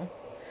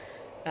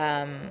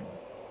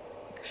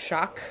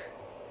 shock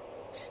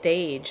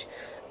stage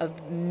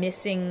of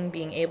missing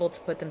being able to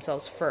put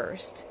themselves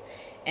first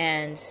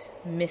and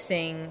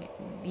missing,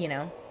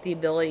 the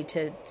ability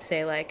to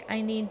say like, I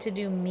need to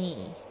do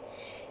me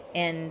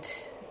and,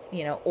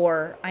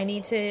 or we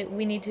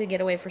need to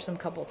get away for some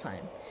couple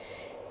time.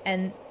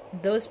 And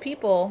those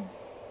people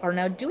are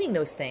now doing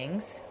those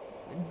things.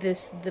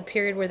 The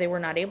period where they were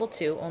not able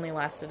to only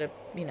lasted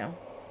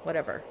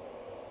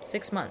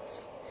 6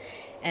 months.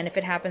 And if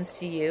it happens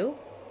to you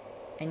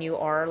and you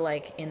are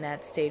like in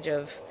that stage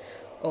of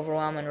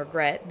overwhelm and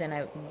regret,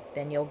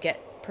 then you'll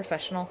get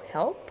professional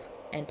help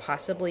and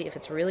possibly, if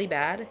it's really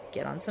bad,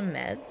 get on some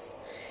meds.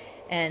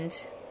 And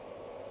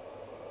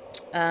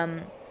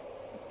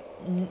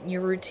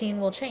your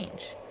routine will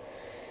change.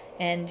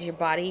 And your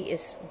body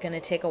is going to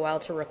take a while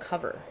to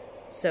recover.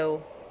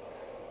 So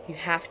you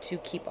have to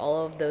keep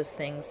all of those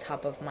things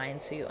top of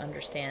mind so you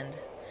understand.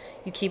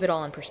 You keep it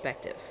all in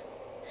perspective.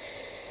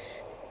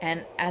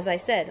 And as I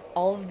said,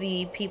 all of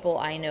the people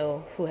I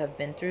know who have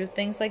been through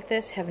things like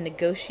this have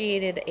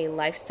negotiated a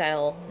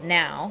lifestyle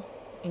now,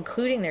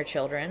 including their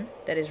children,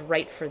 that is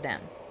right for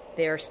them.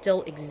 They are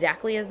still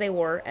exactly as they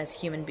were as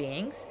human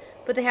beings,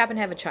 but they happen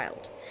to have a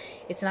child.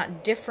 It's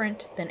not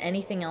different than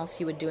anything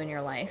else you would do in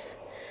your life.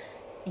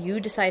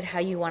 You decide how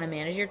you want to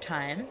manage your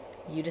time,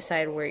 you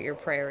decide where your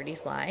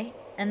priorities lie,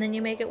 and then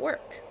you make it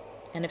work.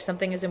 And if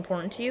something is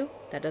important to you,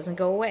 that doesn't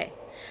go away.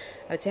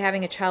 I would say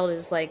having a child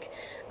is like,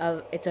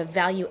 it's a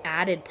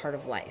value-added part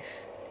of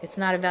life. It's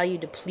not a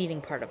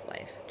value-depleting part of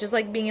life. Just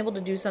like being able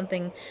to do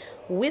something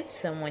with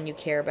someone you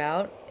care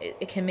about,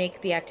 it can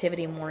make the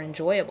activity more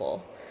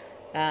enjoyable.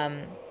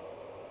 And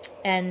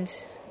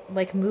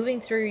like moving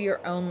through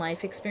your own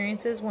life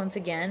experiences, once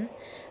again,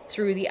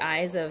 through the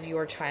eyes of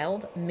your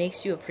child,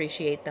 makes you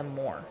appreciate them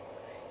more.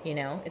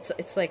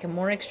 It's like a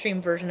more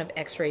extreme version of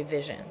X-ray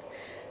vision.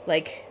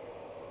 Like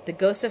the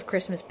ghost of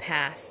Christmas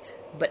past,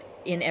 but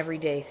in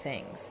everyday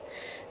things.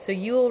 So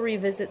you will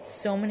revisit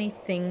so many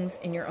things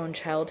in your own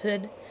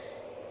childhood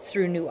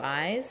through new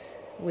eyes,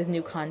 with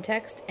new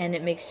context, and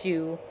it makes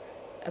you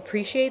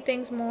appreciate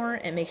things more.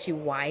 It makes you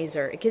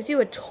wiser. It gives you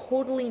a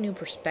totally new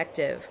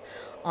perspective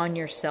on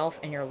yourself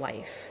and your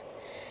life.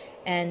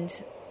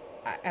 And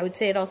I would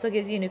say it also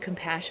gives you new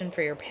compassion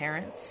for your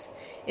parents.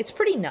 It's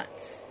pretty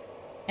nuts.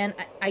 And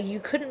you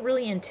couldn't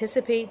really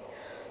anticipate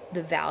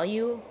the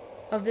value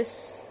of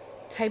this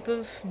type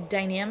of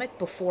dynamic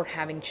before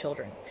having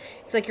children.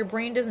 It's like your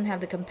brain doesn't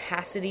have the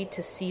capacity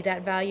to see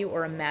that value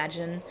or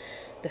imagine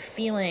the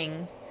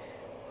feeling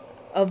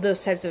of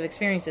those types of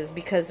experiences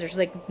because there's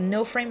like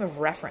no frame of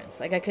reference.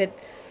 Like I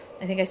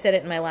think I said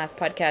it in my last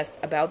podcast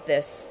about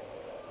this,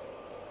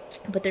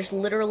 but there's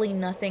literally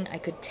nothing I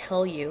could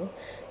tell you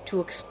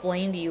to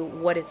explain to you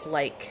what it's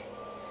like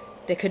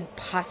that could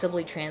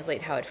possibly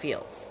translate how it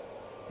feels.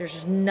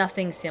 There's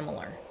nothing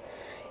similar.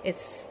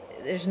 It's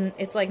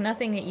like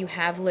nothing that you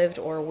have lived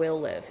or will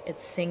live.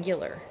 It's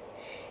singular.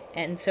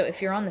 And so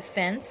if you're on the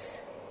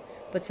fence,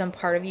 but some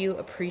part of you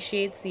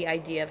appreciates the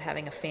idea of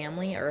having a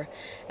family or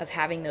of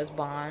having those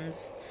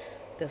bonds,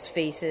 those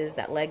faces,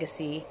 that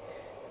legacy,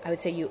 I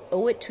would say you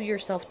owe it to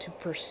yourself to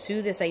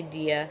pursue this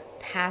idea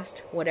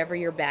past whatever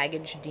your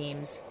baggage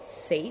deems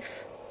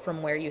safe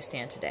from where you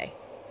stand today.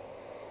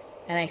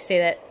 And I say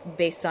that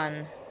based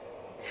on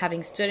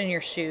having stood in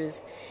your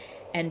shoes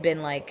and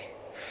been like,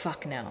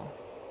 fuck no.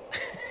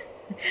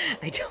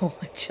 I don't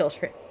want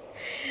children.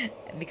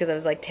 Because I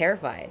was like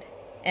terrified.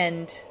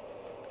 And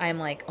I'm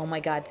like, oh my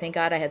God, thank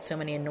God I had so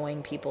many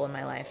annoying people in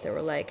my life that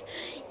were like,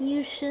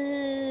 you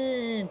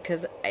should.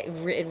 Because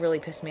it really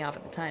pissed me off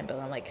at the time. But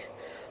I'm like,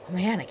 oh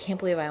man, I can't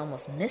believe I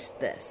almost missed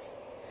this.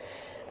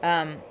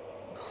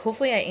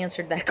 Hopefully I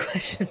answered that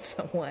question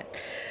somewhat.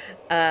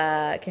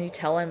 Can you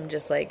tell I'm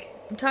just like,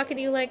 I'm talking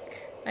to you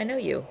like I know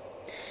you.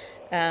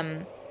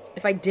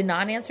 If I did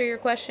not answer your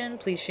question,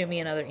 please shoot me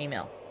another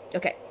email.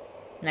 Okay,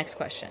 next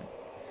question.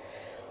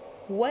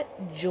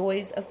 What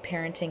joys of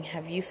parenting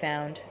have you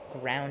found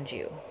ground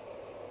you?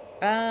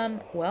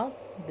 Well,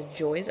 the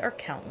joys are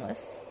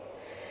countless.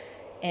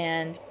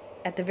 And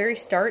at the very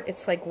start,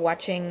 it's like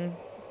watching,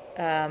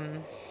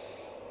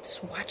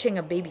 just watching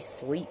a baby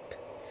sleep.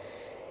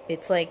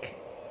 It's like,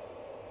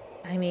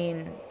 I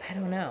mean, I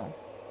don't know.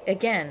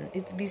 Again,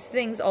 these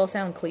things all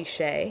sound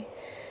cliche,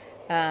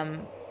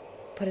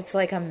 but it's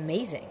like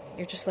amazing.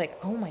 You're just like,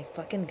 oh my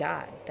fucking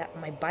God, that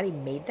my body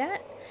made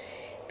that?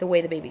 The way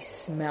the baby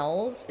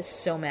smells is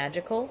so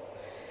magical.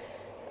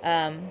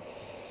 I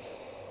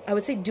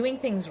would say doing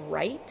things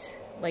right,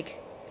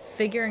 like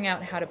figuring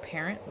out how to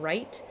parent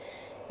right,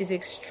 is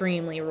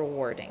extremely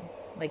rewarding.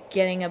 Like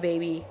getting a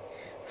baby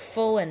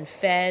full and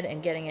fed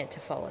and getting it to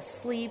fall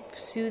asleep,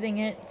 soothing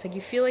it. It's like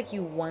you feel like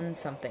you won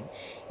something.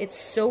 It's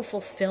so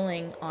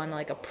fulfilling on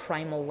like a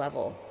primal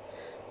level.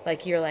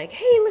 Like you're like,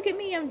 hey, look at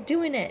me, I'm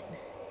doing it.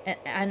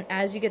 And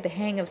as you get the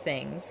hang of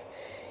things,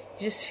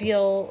 you just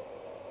feel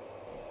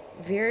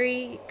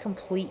very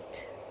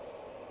complete.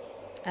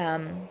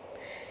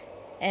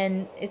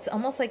 And it's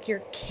almost like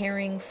you're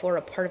caring for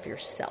a part of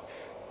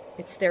yourself.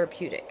 It's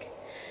therapeutic.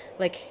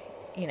 Like,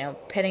 you know,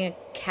 petting a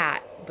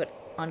cat, but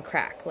on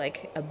crack,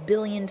 like 1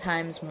 billion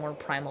times more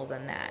primal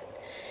than that.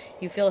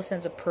 You feel a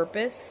sense of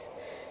purpose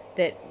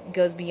that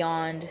goes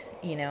beyond,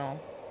 you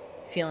know,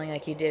 feeling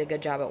like you did a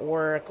good job at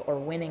work or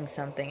winning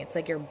something. It's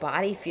like your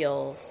body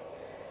feels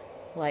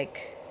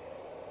like,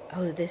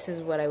 oh, this is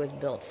what I was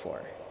built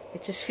for.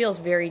 It just feels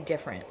very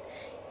different.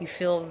 You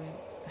feel,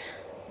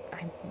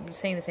 I'm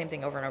saying the same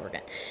thing over and over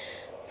again.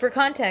 For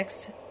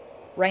context,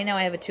 right now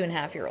I have a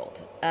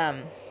 2.5-year-old.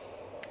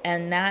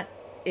 And that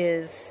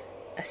is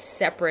a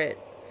separate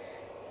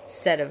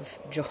set of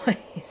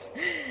joys.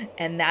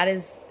 And that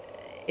is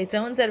its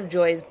own set of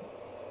joys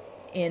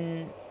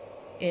in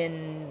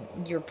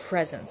your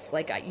presence.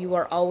 Like you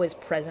are always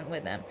present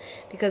with them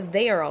because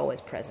they are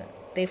always present.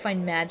 They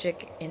find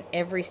magic in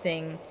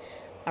everything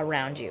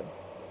around you.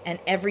 And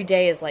every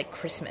day is like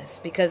Christmas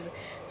because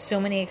so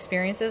many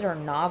experiences are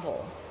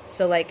novel.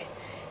 So like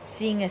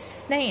seeing a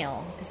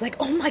snail is like,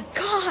 oh my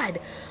God,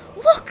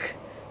 look,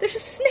 there's a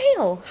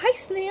snail. Hi,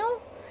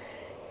 snail.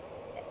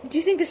 Do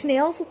you think the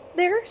snail's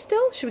there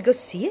still? Should we go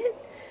see it?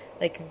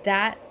 Like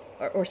that,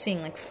 or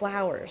seeing like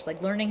flowers,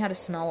 like learning how to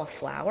smell a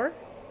flower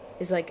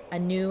is like a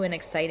new and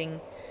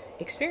exciting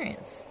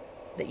experience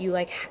that you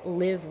like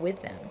live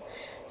with them.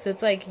 So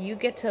it's like you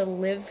get to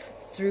live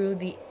through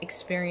the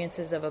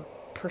experiences of a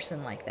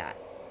person like that.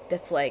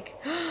 That's like,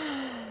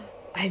 oh,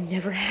 I've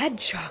never had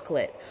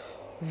chocolate.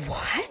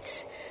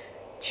 What?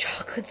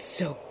 Chocolate's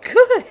so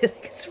good.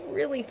 Like, it's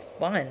really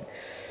fun.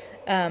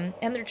 And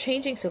they're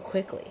changing so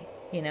quickly,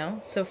 you know?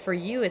 So for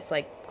you, it's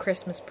like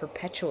Christmas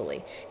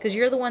perpetually because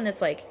you're the one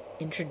that's like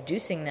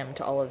introducing them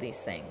to all of these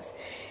things.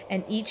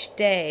 And each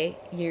day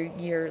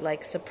you're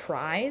like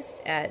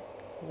surprised at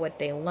what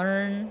they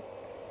learn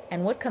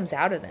and what comes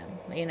out of them,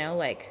 you know,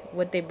 like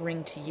what they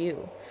bring to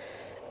you.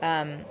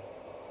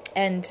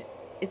 And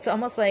it's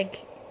almost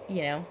like,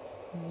 you know,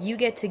 you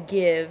get to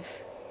give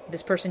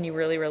this person you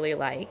really, really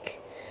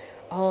like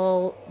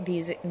all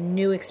these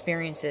new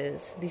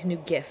experiences, these new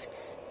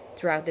gifts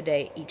throughout the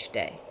day, each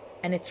day.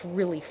 And it's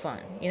really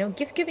fun. You know,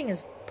 gift giving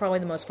is probably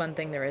the most fun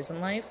thing there is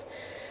in life,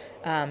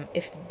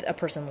 if a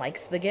person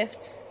likes the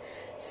gifts.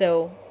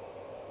 So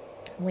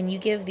when you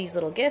give these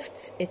little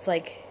gifts, it's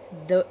like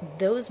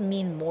those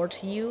mean more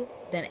to you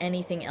than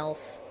anything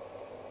else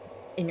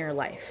in your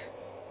life,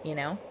 you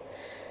know?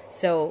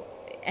 So,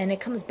 and it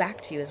comes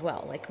back to you as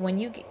well. Like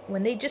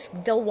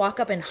they'll walk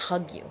up and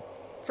hug you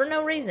for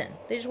no reason.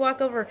 They just walk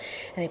over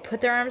and they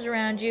put their arms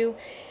around you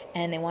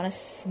and they want to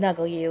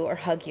snuggle you or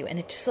hug you. And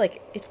it's just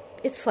like,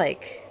 it's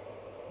like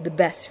the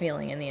best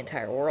feeling in the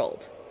entire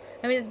world.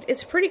 I mean,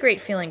 it's a pretty great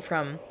feeling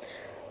from,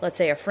 let's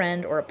say, a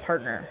friend or a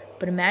partner.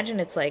 But imagine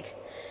it's like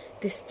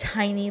this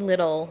tiny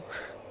little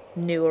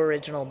new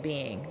original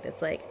being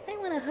that's like, I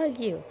want to hug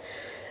you.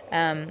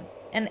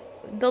 And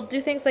they'll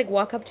do things like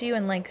walk up to you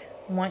and like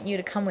want you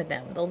to come with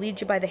them. They'll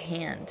lead you by the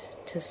hand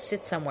to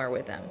sit somewhere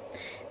with them.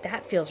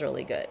 That feels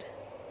really good,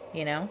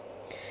 you know?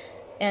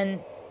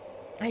 And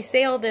I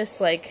say all this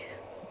like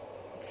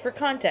for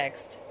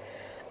context.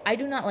 I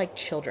do not like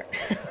children.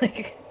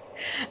 Like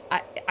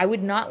I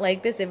would not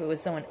like this if it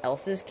was someone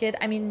else's kid.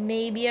 I mean,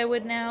 maybe I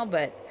would now,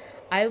 but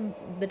I'm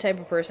the type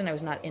of person, I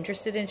was not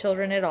interested in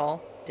children at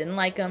all. Didn't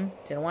like them.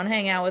 Didn't want to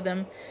hang out with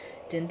them.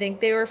 Didn't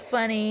think they were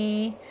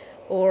funny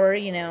or,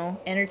 you know,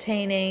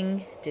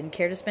 entertaining. Didn't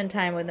care to spend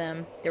time with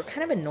them. They were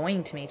kind of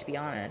annoying to me, to be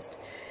honest.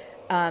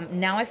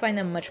 Now I find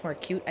them much more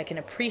cute. I can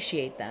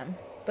appreciate them.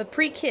 But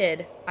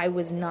pre-kid, I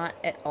was not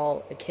at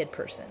all a kid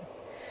person.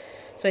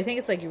 So I think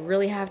it's like you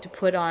really have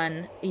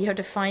to you have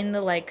to find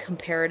the like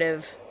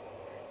comparative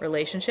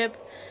relationship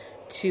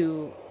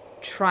to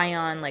try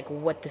on like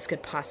what this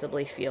could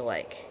possibly feel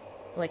like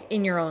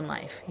in your own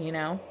life, you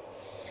know?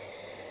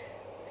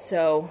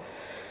 So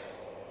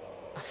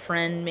a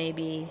friend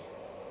maybe.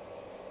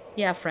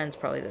 Yeah, a friend's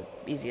probably the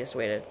easiest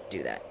way to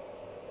do that.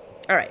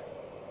 All right.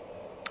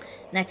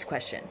 Next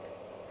question.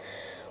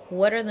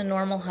 What are the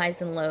normal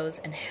highs and lows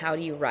and how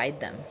do you ride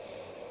them?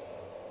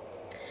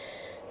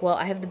 Well,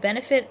 I have the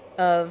benefit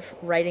of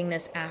writing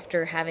this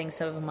after having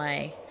some of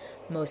my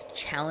most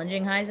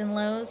challenging highs and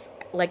lows,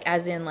 like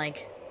as in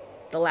like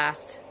the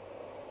last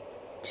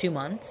 2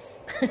 months.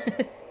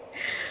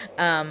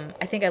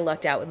 I think I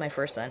lucked out with my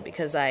first son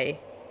because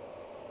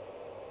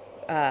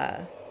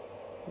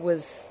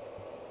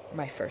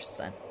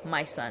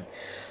my son.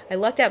 I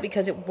lucked out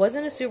because it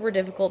wasn't a super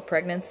difficult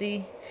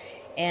pregnancy,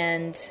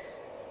 and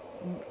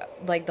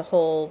like the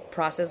whole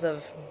process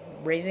of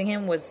raising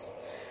him was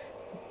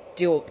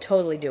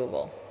totally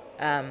doable.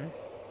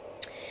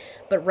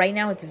 But right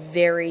now it's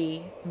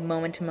very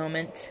moment to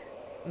moment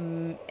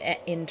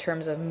in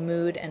terms of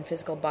mood and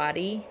physical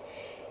body,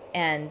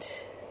 and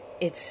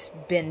it's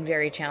been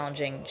very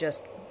challenging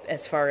just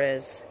as far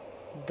as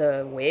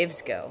the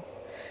waves go.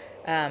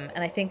 And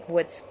I think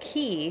what's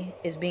key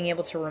is being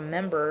able to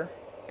remember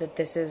that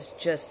this is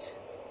just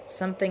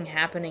something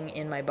happening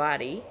in my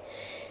body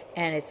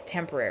and it's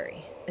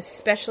temporary,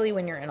 especially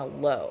when you're in a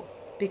low,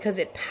 because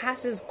it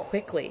passes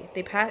quickly.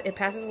 It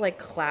passes like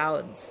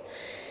clouds.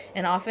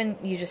 And often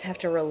you just have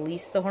to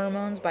release the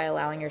hormones by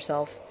allowing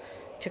yourself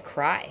to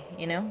cry,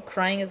 you know?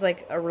 Crying is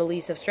like a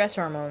release of stress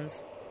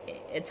hormones.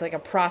 It's like a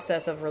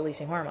process of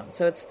releasing hormones.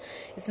 So it's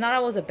not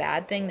always a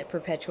bad thing that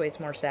perpetuates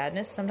more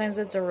sadness. Sometimes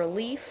it's a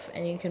relief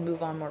and you can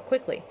move on more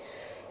quickly.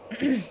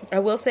 I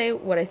will say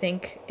what I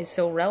think is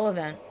so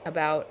relevant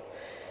about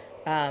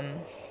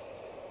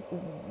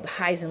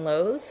highs and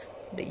lows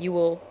that you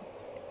will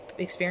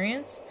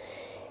experience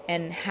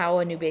and how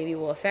a new baby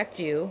will affect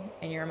you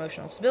and your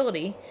emotional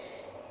stability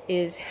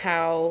is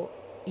how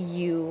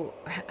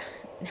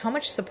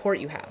much support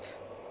you have.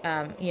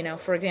 You know,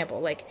 for example,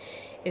 like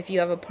if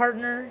you have a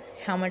partner,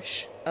 how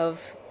much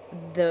of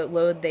the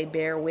load they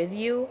bear with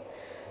you.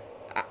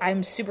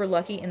 I'm super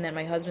lucky in that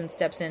my husband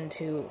steps in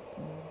to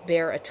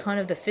bear a ton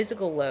of the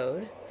physical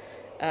load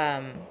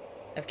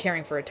of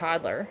caring for a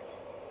toddler.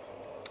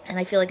 And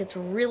I feel like it's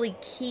really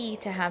key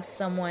to have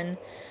someone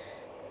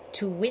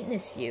to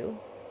witness you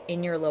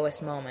in your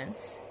lowest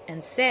moments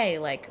and say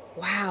like,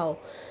 wow,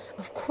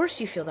 of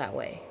course you feel that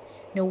way.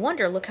 No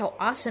wonder, look how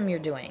awesome you're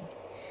doing.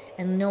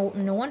 And no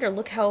wonder,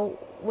 look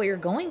what you're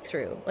going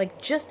through.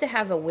 Like, just to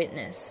have a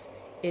witness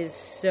is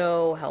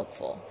so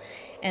helpful.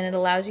 And it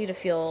allows you to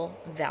feel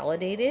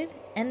validated,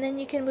 and then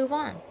you can move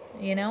on,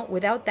 you know?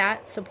 Without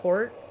that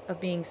support of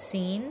being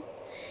seen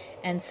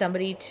and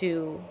somebody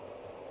to,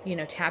 you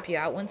know, tap you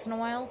out once in a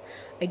while,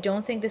 I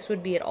don't think this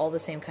would be at all the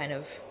same kind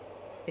of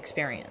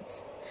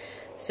experience.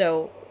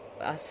 So,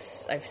 I've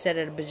said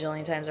it a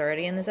bajillion times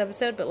already in this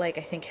episode, but like,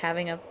 I think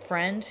having a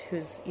friend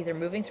who's either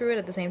moving through it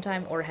at the same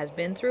time or has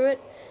been through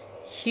it,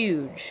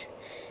 huge.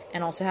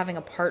 And also having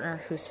a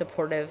partner who's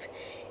supportive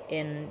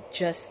in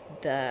just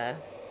the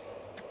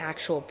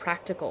actual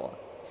practical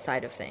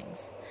side of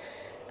things.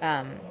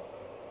 And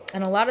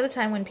a lot of the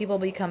time when people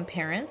become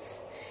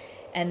parents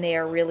and they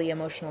are really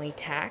emotionally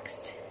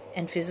taxed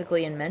and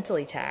physically and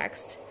mentally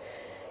taxed,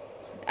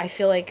 I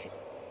feel like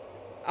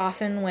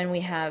often when we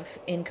have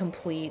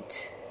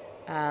incomplete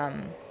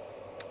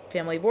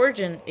family of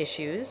origin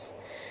issues,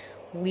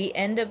 we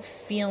end up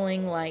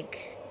feeling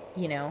like,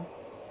 you know,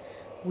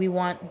 we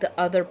want the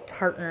other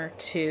partner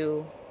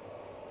to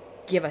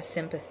give us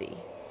sympathy.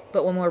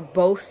 But when we're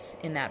both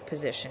in that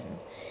position,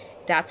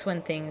 that's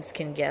when things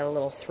can get a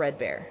little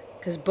threadbare.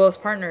 Because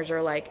both partners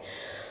are like,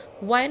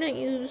 why don't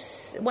you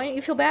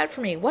feel bad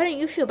for me? Why don't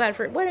you feel bad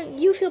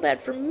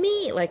for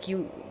me? Like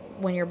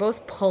when you're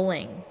both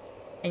pulling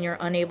and you're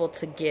unable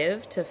to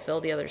give to fill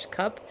the other's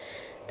cup,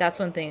 that's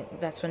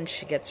when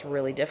she gets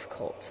really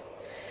difficult.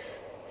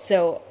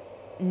 So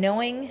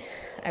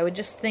I would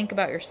just think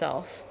about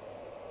yourself,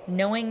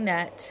 knowing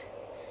that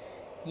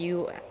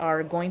you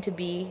are going to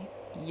be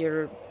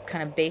your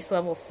kind of base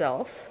level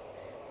self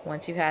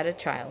once you've had a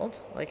child,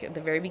 like at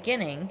the very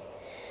beginning.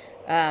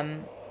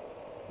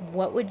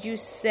 What would you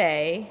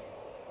say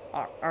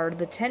are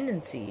the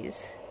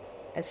tendencies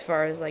as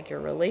far as like your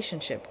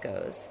relationship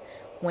goes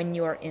when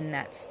you are in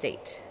that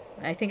state?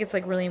 And I think it's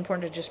like really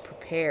important to just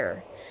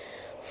prepare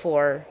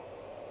for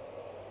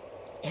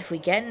if we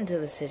get into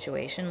the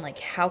situation, like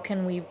how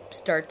can we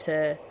start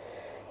to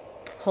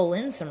pull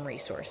in some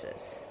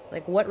resources?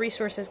 Like what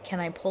resources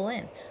can I pull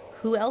in?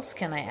 Who else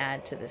can I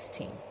add to this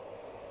team?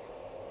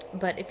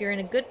 But if you're in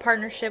a good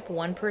partnership,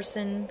 one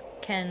person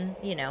can,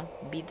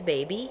 be the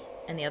baby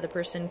and the other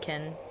person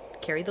can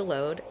carry the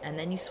load, and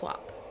then you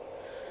swap.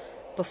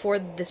 Before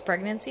this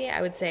pregnancy,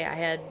 I would say I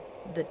had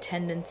the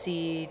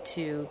tendency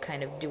to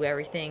kind of do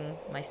everything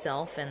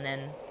myself and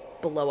then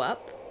blow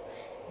up.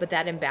 But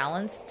that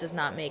imbalance does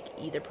not make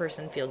either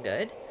person feel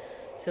good.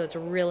 So it's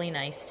really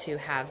nice to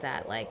have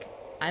that, like,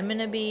 I'm going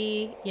to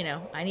be,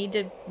 I need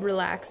to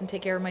relax and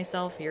take care of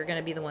myself. You're going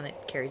to be the one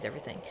that carries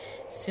everything.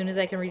 As soon as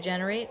I can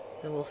regenerate,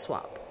 then we'll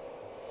swap.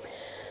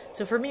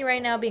 So for me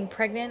right now, being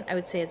pregnant, I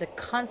would say it's a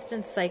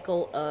constant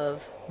cycle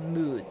of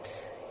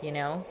moods,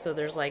 So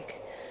there's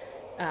like,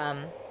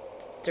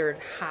 there are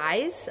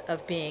highs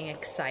of being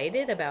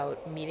excited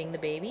about meeting the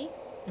baby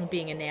and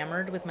being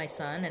enamored with my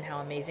son and how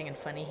amazing and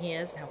funny he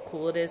is and how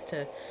cool it is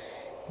to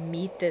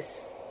meet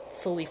this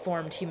fully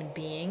formed human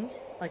being,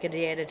 like a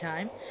day at a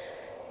time.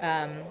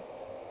 And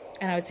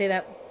I would say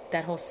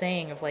that whole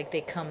saying of like, they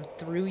come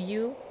through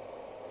you,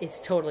 it's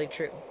totally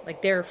true.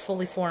 Like they're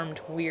fully formed,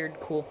 weird,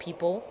 cool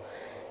people.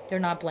 They're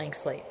not blank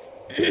slates.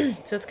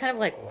 So it's kind of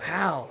like,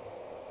 wow,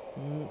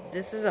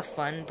 this is a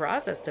fun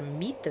process to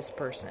meet this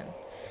person.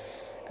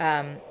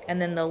 And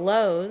then the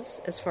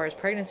lows, as far as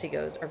pregnancy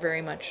goes, are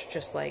very much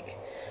just like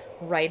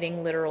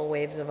riding literal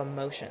waves of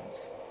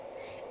emotions.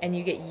 And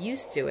you get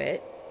used to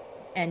it,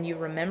 and you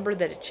remember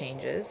that it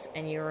changes,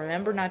 and you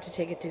remember not to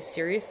take it too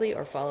seriously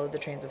or follow the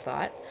trains of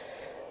thought.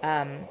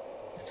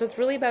 So it's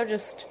really about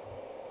just,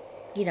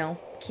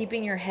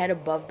 keeping your head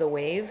above the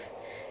wave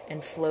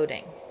and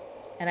floating.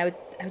 And I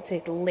would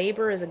say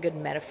labor is a good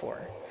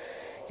metaphor.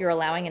 You're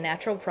allowing a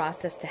natural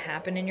process to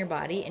happen in your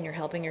body, and you're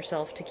helping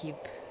yourself to keep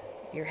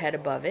your head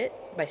above it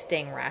by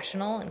staying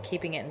rational and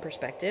keeping it in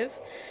perspective.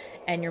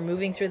 And you're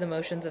moving through the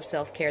motions of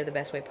self-care the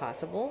best way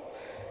possible.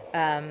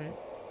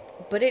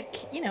 But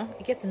it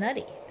gets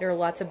nutty. There are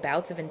lots of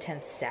bouts of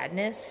intense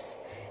sadness,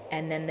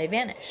 and then they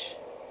vanish.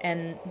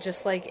 And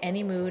just like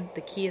any mood,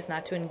 the key is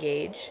not to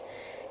engage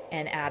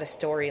and add a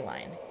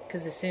storyline.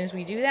 Because as soon as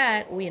we do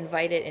that, we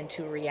invite it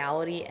into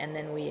reality, and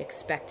then we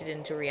expect it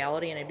into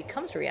reality, and it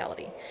becomes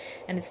reality.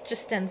 And it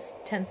just tends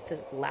to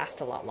last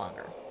a lot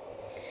longer.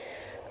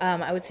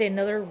 I would say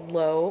another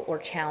low or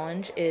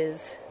challenge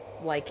is,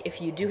 like,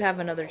 if you do have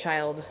another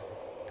child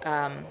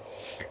and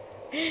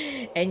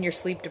you're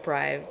sleep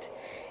deprived,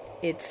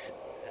 it's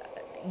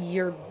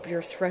your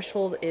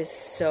threshold is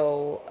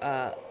so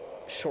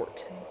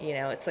short,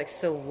 it's like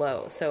so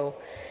low. So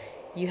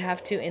you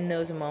have to, in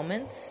those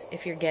moments,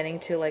 if you're getting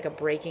to like a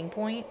breaking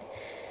point,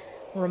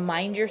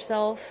 remind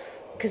yourself,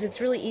 because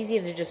it's really easy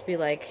to just be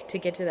like, to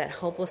get to that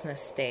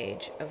helplessness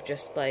stage of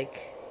just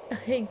like,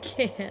 I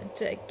can't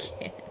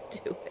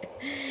do it.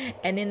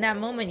 And in that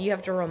moment, you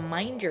have to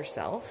remind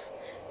yourself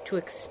to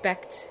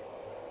expect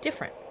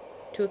different,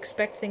 to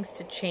expect things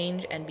to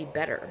change and be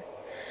better.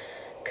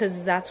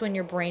 Because that's when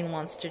your brain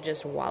wants to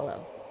just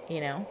wallow,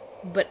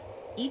 But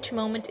each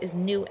moment is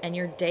new, and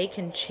your day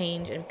can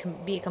change and can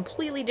be a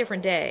completely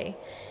different day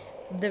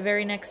the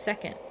very next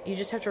second. You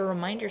just have to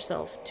remind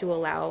yourself to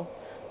allow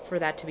for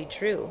that to be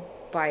true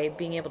by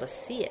being able to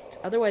see it.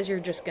 Otherwise,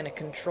 you're just going to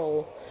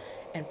control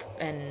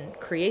and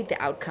create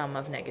the outcome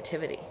of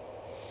negativity.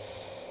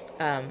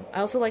 I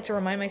also like to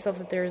remind myself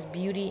that there is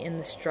beauty in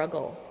the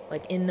struggle,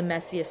 like in the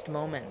messiest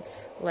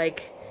moments.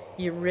 Like,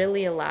 you're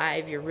really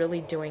alive, you're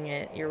really doing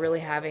it, you're really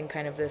having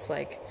kind of this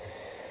like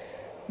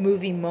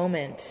movie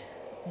moment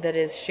that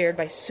is shared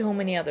by so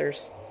many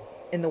others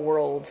in the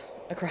world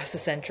across the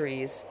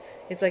centuries.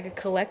 It's like a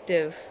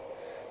collective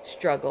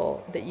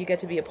struggle that you get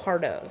to be a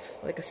part of,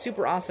 like a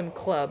super awesome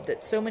club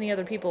that so many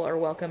other people are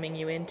welcoming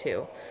you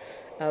into,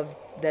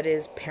 that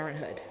is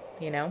parenthood,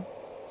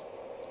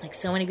 Like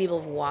so many people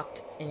have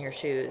walked in your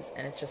shoes,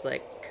 and it's just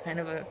like kind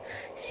of a,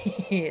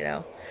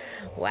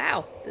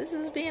 wow, this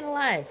is being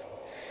alive.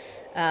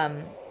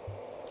 And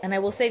I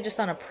will say, just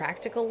on a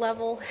practical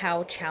level,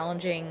 how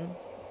challenging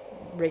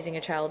raising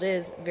a child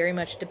is very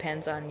much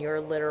depends on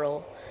your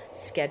literal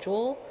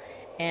schedule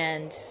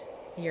and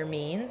your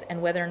means,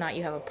 and whether or not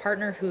you have a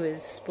partner who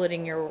is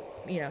splitting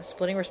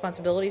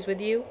responsibilities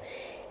with you,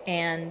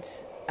 and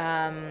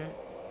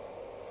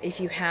if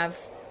you have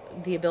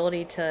the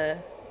ability to,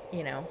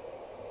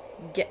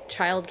 get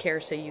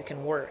childcare so you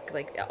can work.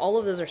 Like, all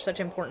of those are such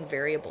important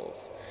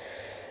variables.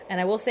 And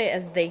I will say,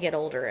 as they get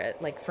older,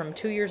 at like from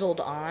 2 years old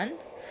on,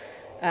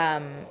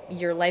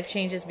 your life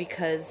changes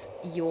because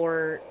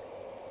your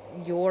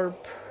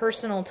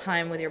personal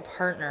time with your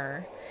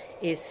partner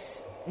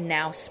is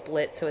now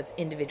split, so it's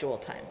individual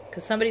time,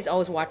 because somebody's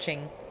always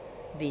watching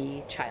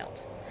the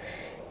child.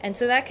 And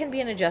so that can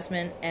be an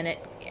adjustment, and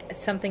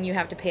it's something you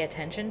have to pay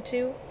attention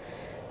to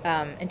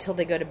until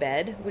they go to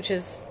bed, which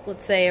is,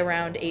 let's say,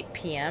 around 8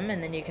 p.m.,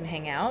 and then you can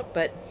hang out.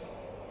 But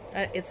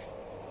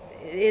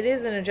it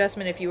is an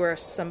adjustment if you are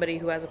somebody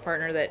who has a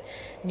partner that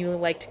and you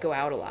like to go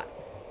out a lot.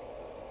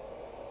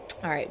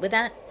 All right, with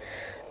that,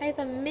 I have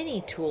a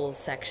mini tools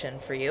section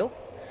for you.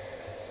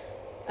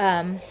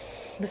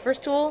 The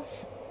first tool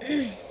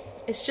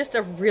is just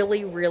a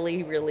really,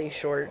 really, really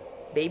short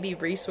baby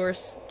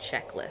resource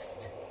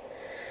checklist.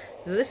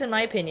 So this, in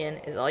my opinion,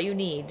 is all you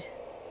need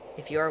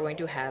if you are going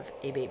to have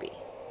a baby.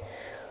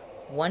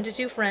 1 to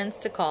 2 friends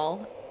to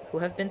call who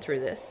have been through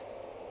this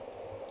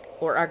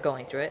or are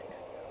going through it.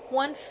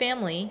 1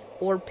 family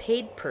or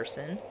paid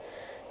person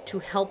to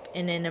help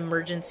in an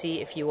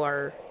emergency if you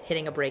are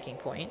hitting a breaking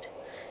point.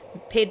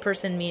 Paid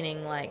person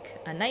meaning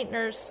like a night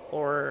nurse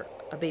or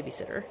a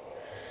babysitter.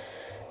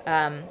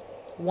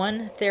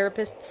 1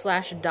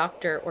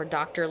 therapist/doctor or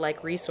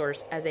doctor-like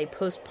resource as a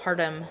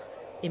postpartum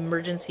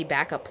emergency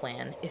backup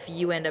plan if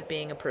you end up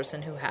being a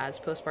person who has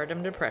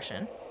postpartum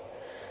depression.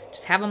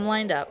 Just have them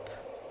lined up,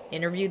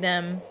 interview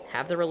them,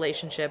 have the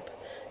relationship,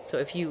 so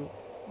if you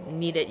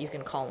need it, you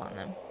can call on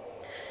them.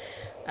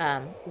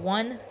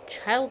 1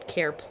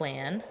 childcare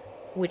plan,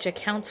 which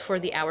accounts for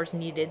the hours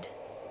needed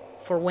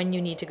for when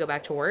you need to go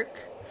back to work,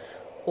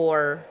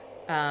 or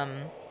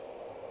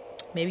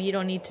maybe you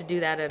don't need to do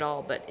that at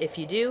all, but if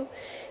you do,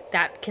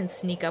 that can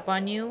sneak up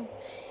on you,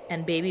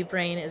 and baby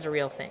brain is a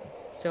real thing.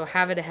 So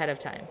have it ahead of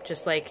time.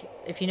 Just like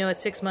if you know at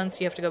 6 months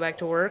you have to go back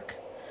to work,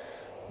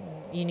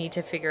 you need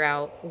to figure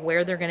out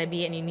where they're going to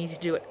be, and you need to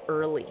do it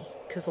early,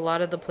 because a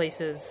lot of the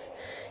places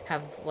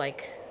have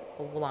like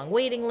a long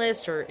waiting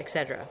list or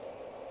etc.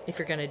 if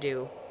you're going to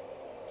do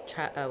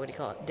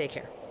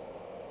daycare.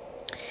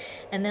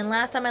 And then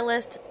last on my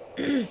list,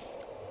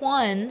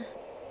 1,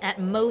 at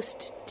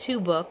most 2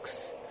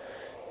 books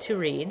to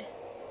read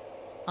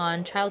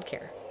on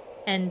childcare.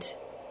 And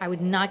I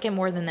would not get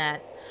more than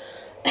that.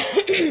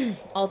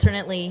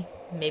 Alternately,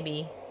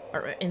 maybe,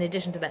 or in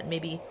addition to that,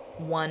 maybe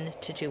 1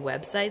 to 2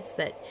 websites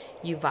that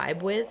you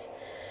vibe with.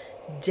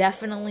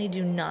 Definitely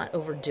do not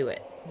overdo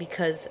it,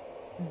 because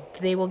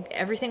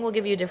everything will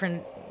give you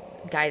different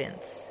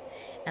guidance.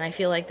 And I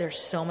feel like there's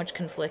so much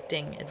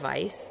conflicting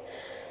advice.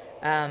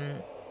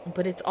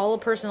 But it's all a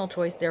personal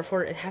choice,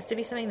 therefore it has to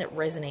be something that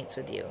resonates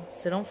with you.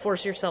 So don't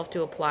force yourself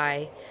to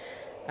apply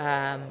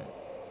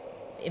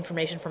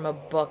information from a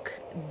book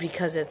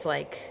because it's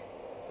like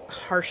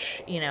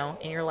harsh, and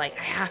you're like,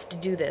 I have to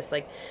do this.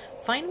 Like,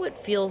 find what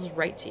feels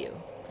right to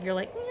you. If you're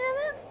like,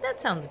 yeah,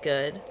 that sounds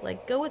good,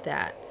 like, go with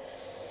that.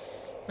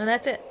 And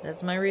that's it.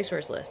 That's my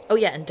resource list. Oh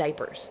yeah, and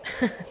diapers.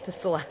 That's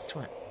the last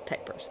one.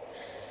 Diapers.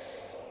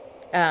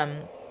 All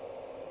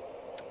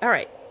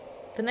right.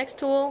 The next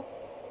tool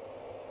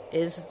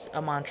is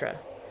a mantra.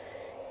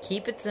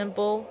 Keep it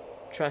simple.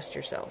 Trust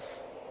yourself.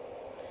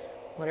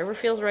 Whatever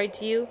feels right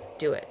to you,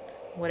 do it.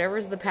 Whatever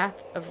is the path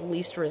of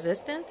least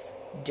resistance,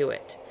 do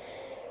it.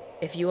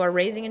 If you are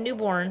raising a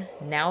newborn,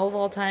 now of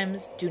all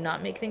times, do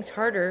not make things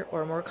harder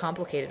or more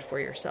complicated for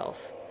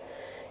yourself.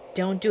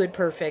 Don't do it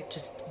perfect.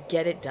 Just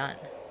get it done.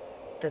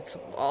 That's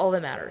all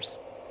that matters.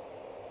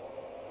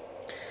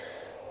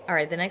 All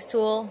right, the next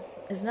tool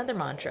is another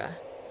mantra.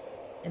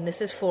 And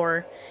this is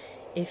for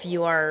if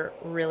you are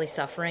really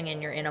suffering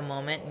and you're in a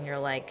moment and you're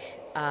like,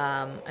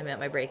 I'm at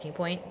my breaking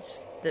point.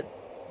 Just the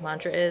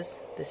mantra is,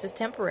 this is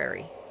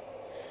temporary.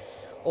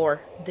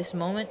 Or, this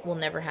moment will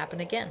never happen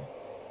again.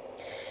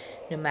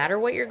 No matter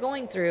what you're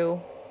going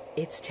through,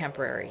 it's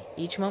temporary.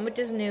 Each moment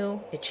is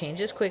new. It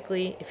changes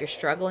quickly. If you're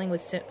struggling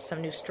with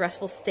some new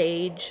stressful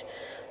stage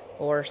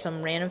or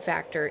some random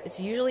factor, it's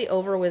usually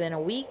over within a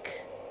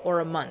week or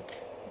a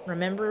month.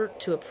 Remember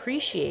to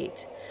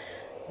appreciate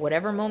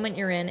whatever moment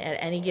you're in at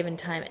any given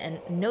time and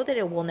know that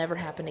it will never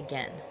happen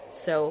again.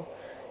 So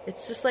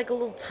it's just like a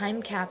little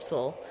time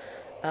capsule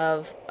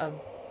of a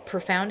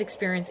profound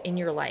experience in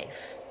your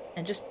life.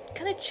 And just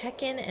kind of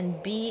check in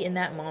and be in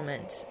that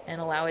moment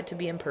and allow it to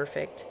be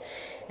imperfect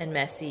and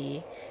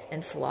messy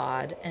and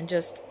flawed, and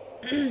just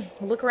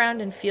look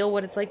around and feel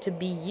what it's like to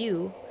be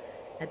you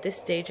at this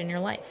stage in your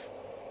life.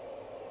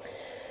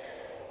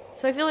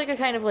 So I feel like I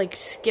kind of like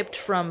skipped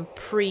from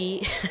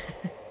pre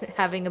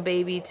having a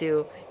baby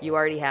to you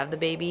already have the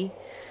baby.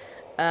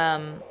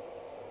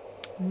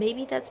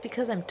 Maybe that's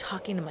because I'm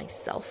talking to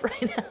myself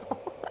right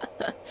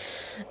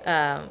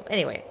now.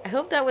 Anyway, I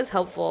hope that was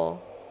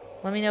helpful.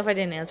 Let me know if I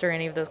didn't answer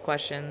any of those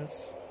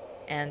questions,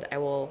 and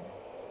I'll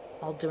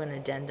do an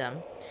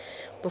addendum.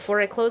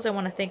 Before I close, I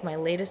want to thank my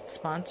latest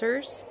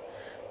sponsors.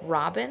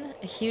 Robin,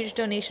 a huge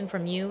donation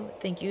from you.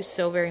 Thank you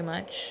so very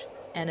much.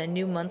 And a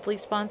new monthly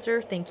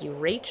sponsor. Thank you,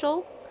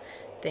 Rachel.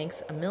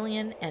 Thanks a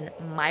million. And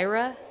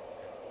Myra,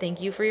 Thank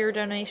you for your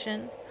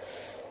donation.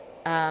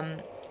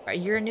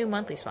 You're a new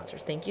monthly sponsor.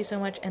 Thank you so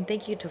much. And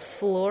thank you to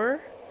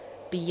Floor,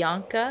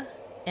 Bianca,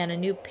 and a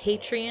new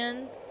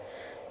Patreon,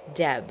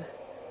 Deb.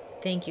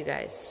 Thank you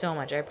guys so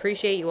much. I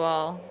appreciate you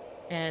all.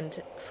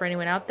 And for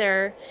anyone out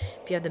there,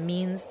 if you have the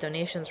means,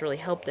 donations really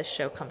help this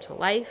show come to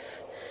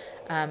life.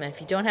 And if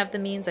you don't have the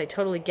means, I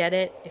totally get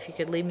it. If you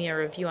could leave me a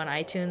review on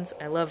iTunes,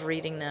 I love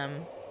reading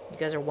them. You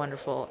guys are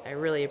wonderful. I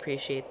really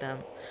appreciate them.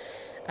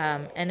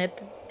 And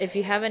if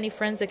you have any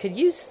friends that could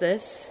use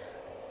this,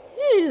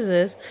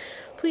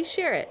 please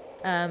share it.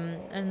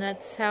 And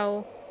that's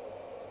how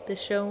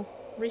this show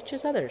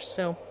reaches others.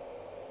 So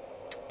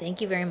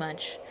thank you very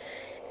much.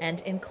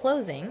 And in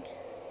closing,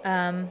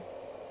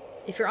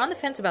 if you're on the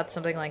fence about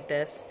something like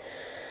this,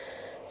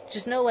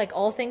 just know, like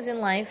all things in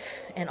life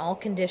and all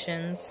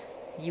conditions,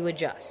 you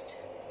adjust.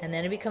 And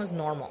then it becomes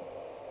normal.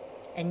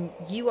 And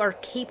you are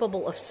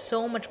capable of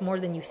so much more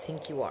than you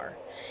think you are.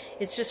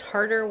 It's just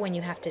harder when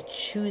you have to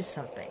choose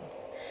something.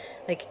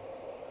 Like,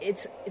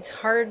 it's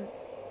hard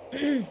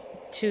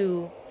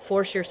to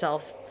force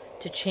yourself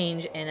to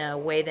change in a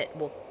way that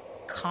will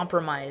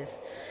compromise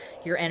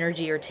your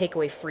energy or take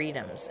away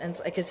freedoms. And it's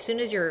like, as soon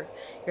as you're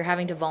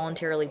having to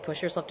voluntarily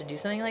push yourself to do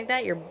something like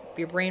that,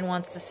 your brain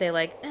wants to say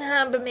like,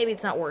 but maybe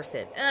it's not worth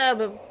it.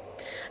 But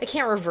I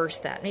can't reverse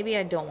that. Maybe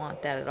I don't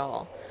want that at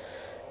all.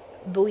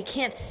 But we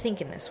can't think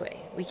in this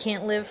way. We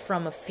can't live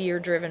from a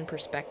fear-driven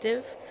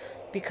perspective,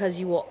 because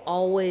you will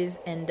always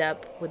end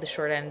up with the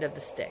short end of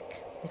the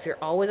stick. If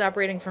you're always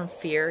operating from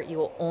fear, you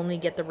will only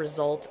get the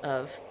result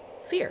of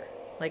fear,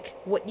 like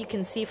what you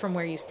can see from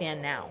where you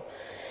stand now.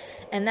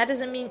 And that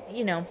doesn't mean,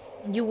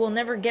 you will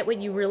never get what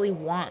you really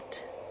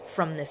want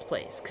from this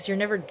place, because you're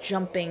never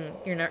jumping,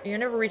 you're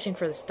never reaching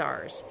for the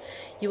stars.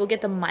 You will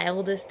get the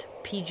mildest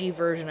PG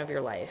version of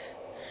your life.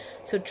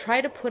 So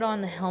try to put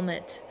on the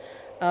helmet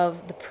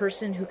of the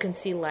person who can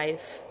see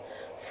life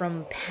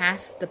from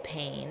past the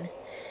pain,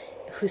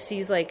 who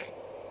sees like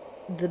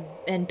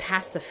and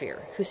past the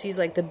fear, who sees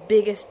like the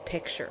biggest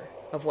picture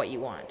of what you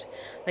want,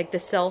 like the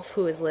self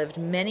who has lived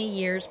many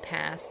years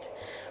past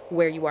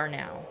where you are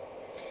now.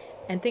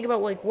 And think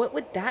about, like, what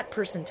would that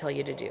person tell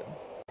you to do?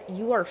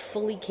 You are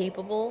fully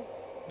capable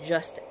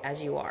just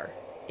as you are.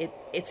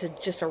 It's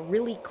just a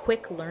really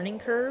quick learning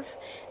curve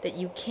that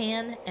you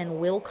can and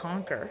will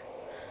conquer,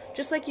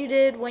 just like you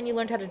did when you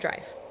learned how to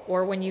drive,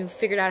 or when you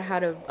figured out how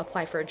to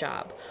apply for a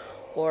job,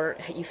 or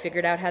you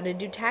figured out how to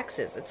do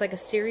taxes. It's like a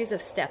series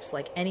of steps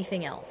like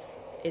anything else.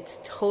 It's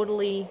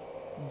totally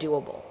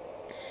doable.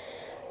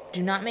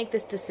 Do not make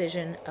this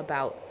decision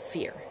about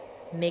fear.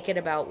 Make it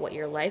about what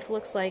your life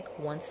looks like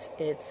once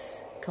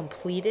it's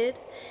completed,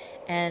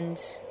 and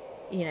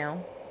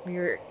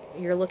you're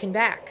looking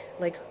back.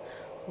 Like,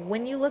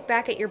 when you look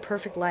back at your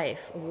perfect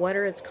life, what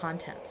are its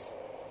contents?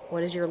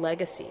 What is your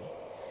legacy?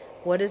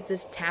 What does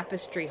this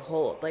tapestry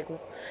hold? Like,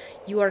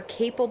 you are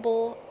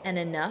capable and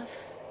enough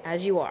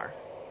as you are.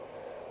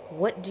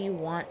 What do you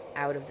want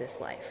out of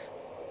this life?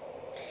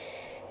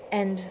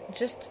 And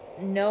just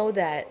know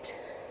that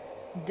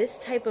this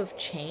type of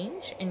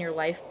change in your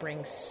life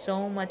brings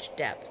so much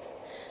depth,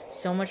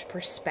 so much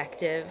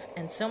perspective,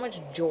 and so much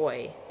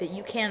joy that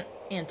you can't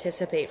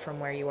anticipate from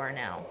where you are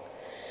now.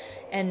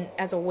 And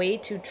as a way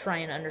to try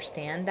and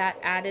understand that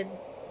added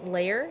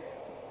layer,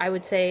 I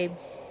would say,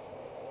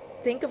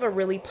 think of a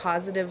really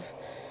positive,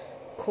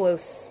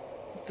 close,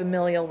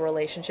 familial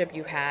relationship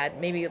you had.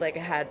 Maybe like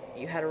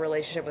you had a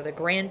relationship with a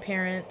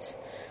grandparent,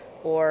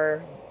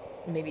 or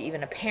maybe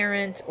even a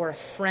parent or a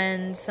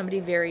friend, somebody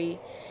very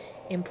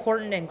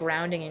important and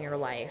grounding in your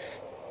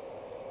life.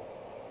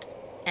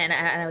 And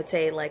I would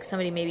say, like,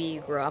 somebody maybe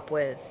you grew up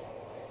with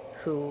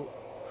who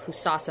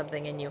saw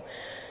something in you.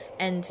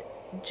 And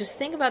just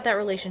think about that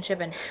relationship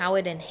and how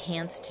it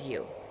enhanced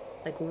you.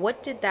 Like,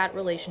 what did that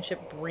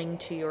relationship bring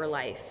to your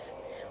life?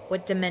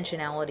 What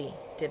dimensionality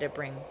did it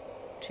bring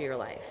to your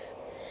life?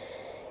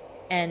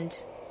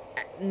 And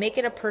make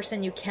it a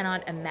person you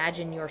cannot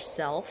imagine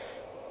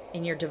yourself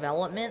in your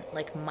development,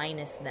 like,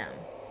 minus them,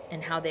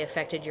 and how they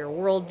affected your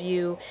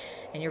worldview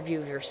and your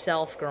view of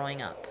yourself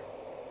growing up.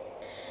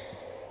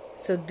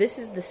 So this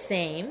is the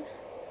same,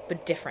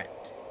 but different,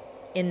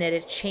 in that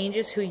it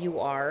changes who you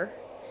are,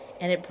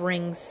 and it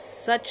brings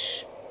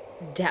such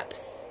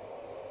depth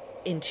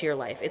into your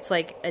life. It's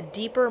like a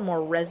deeper,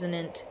 more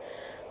resonant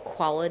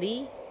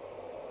quality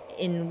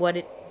in what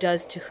it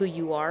does to who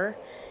you are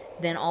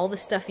than all the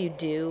stuff you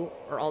do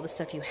or all the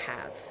stuff you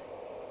have.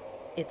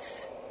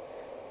 It's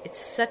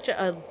such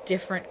a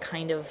different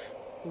kind of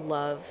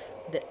love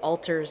that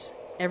alters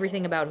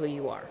everything about who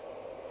you are.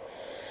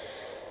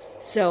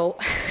 So,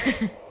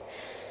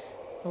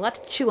 a lot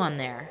to chew on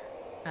there.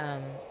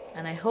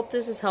 And I hope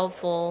this is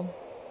helpful.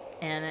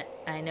 And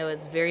I know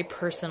it's very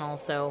personal,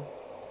 so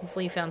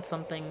hopefully you found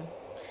something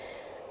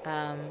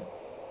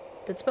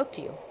that spoke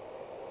to you.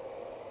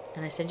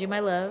 And I send you my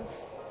love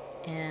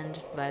and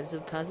vibes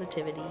of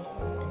positivity.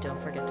 And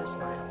don't forget to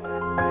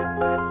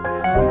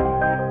smile.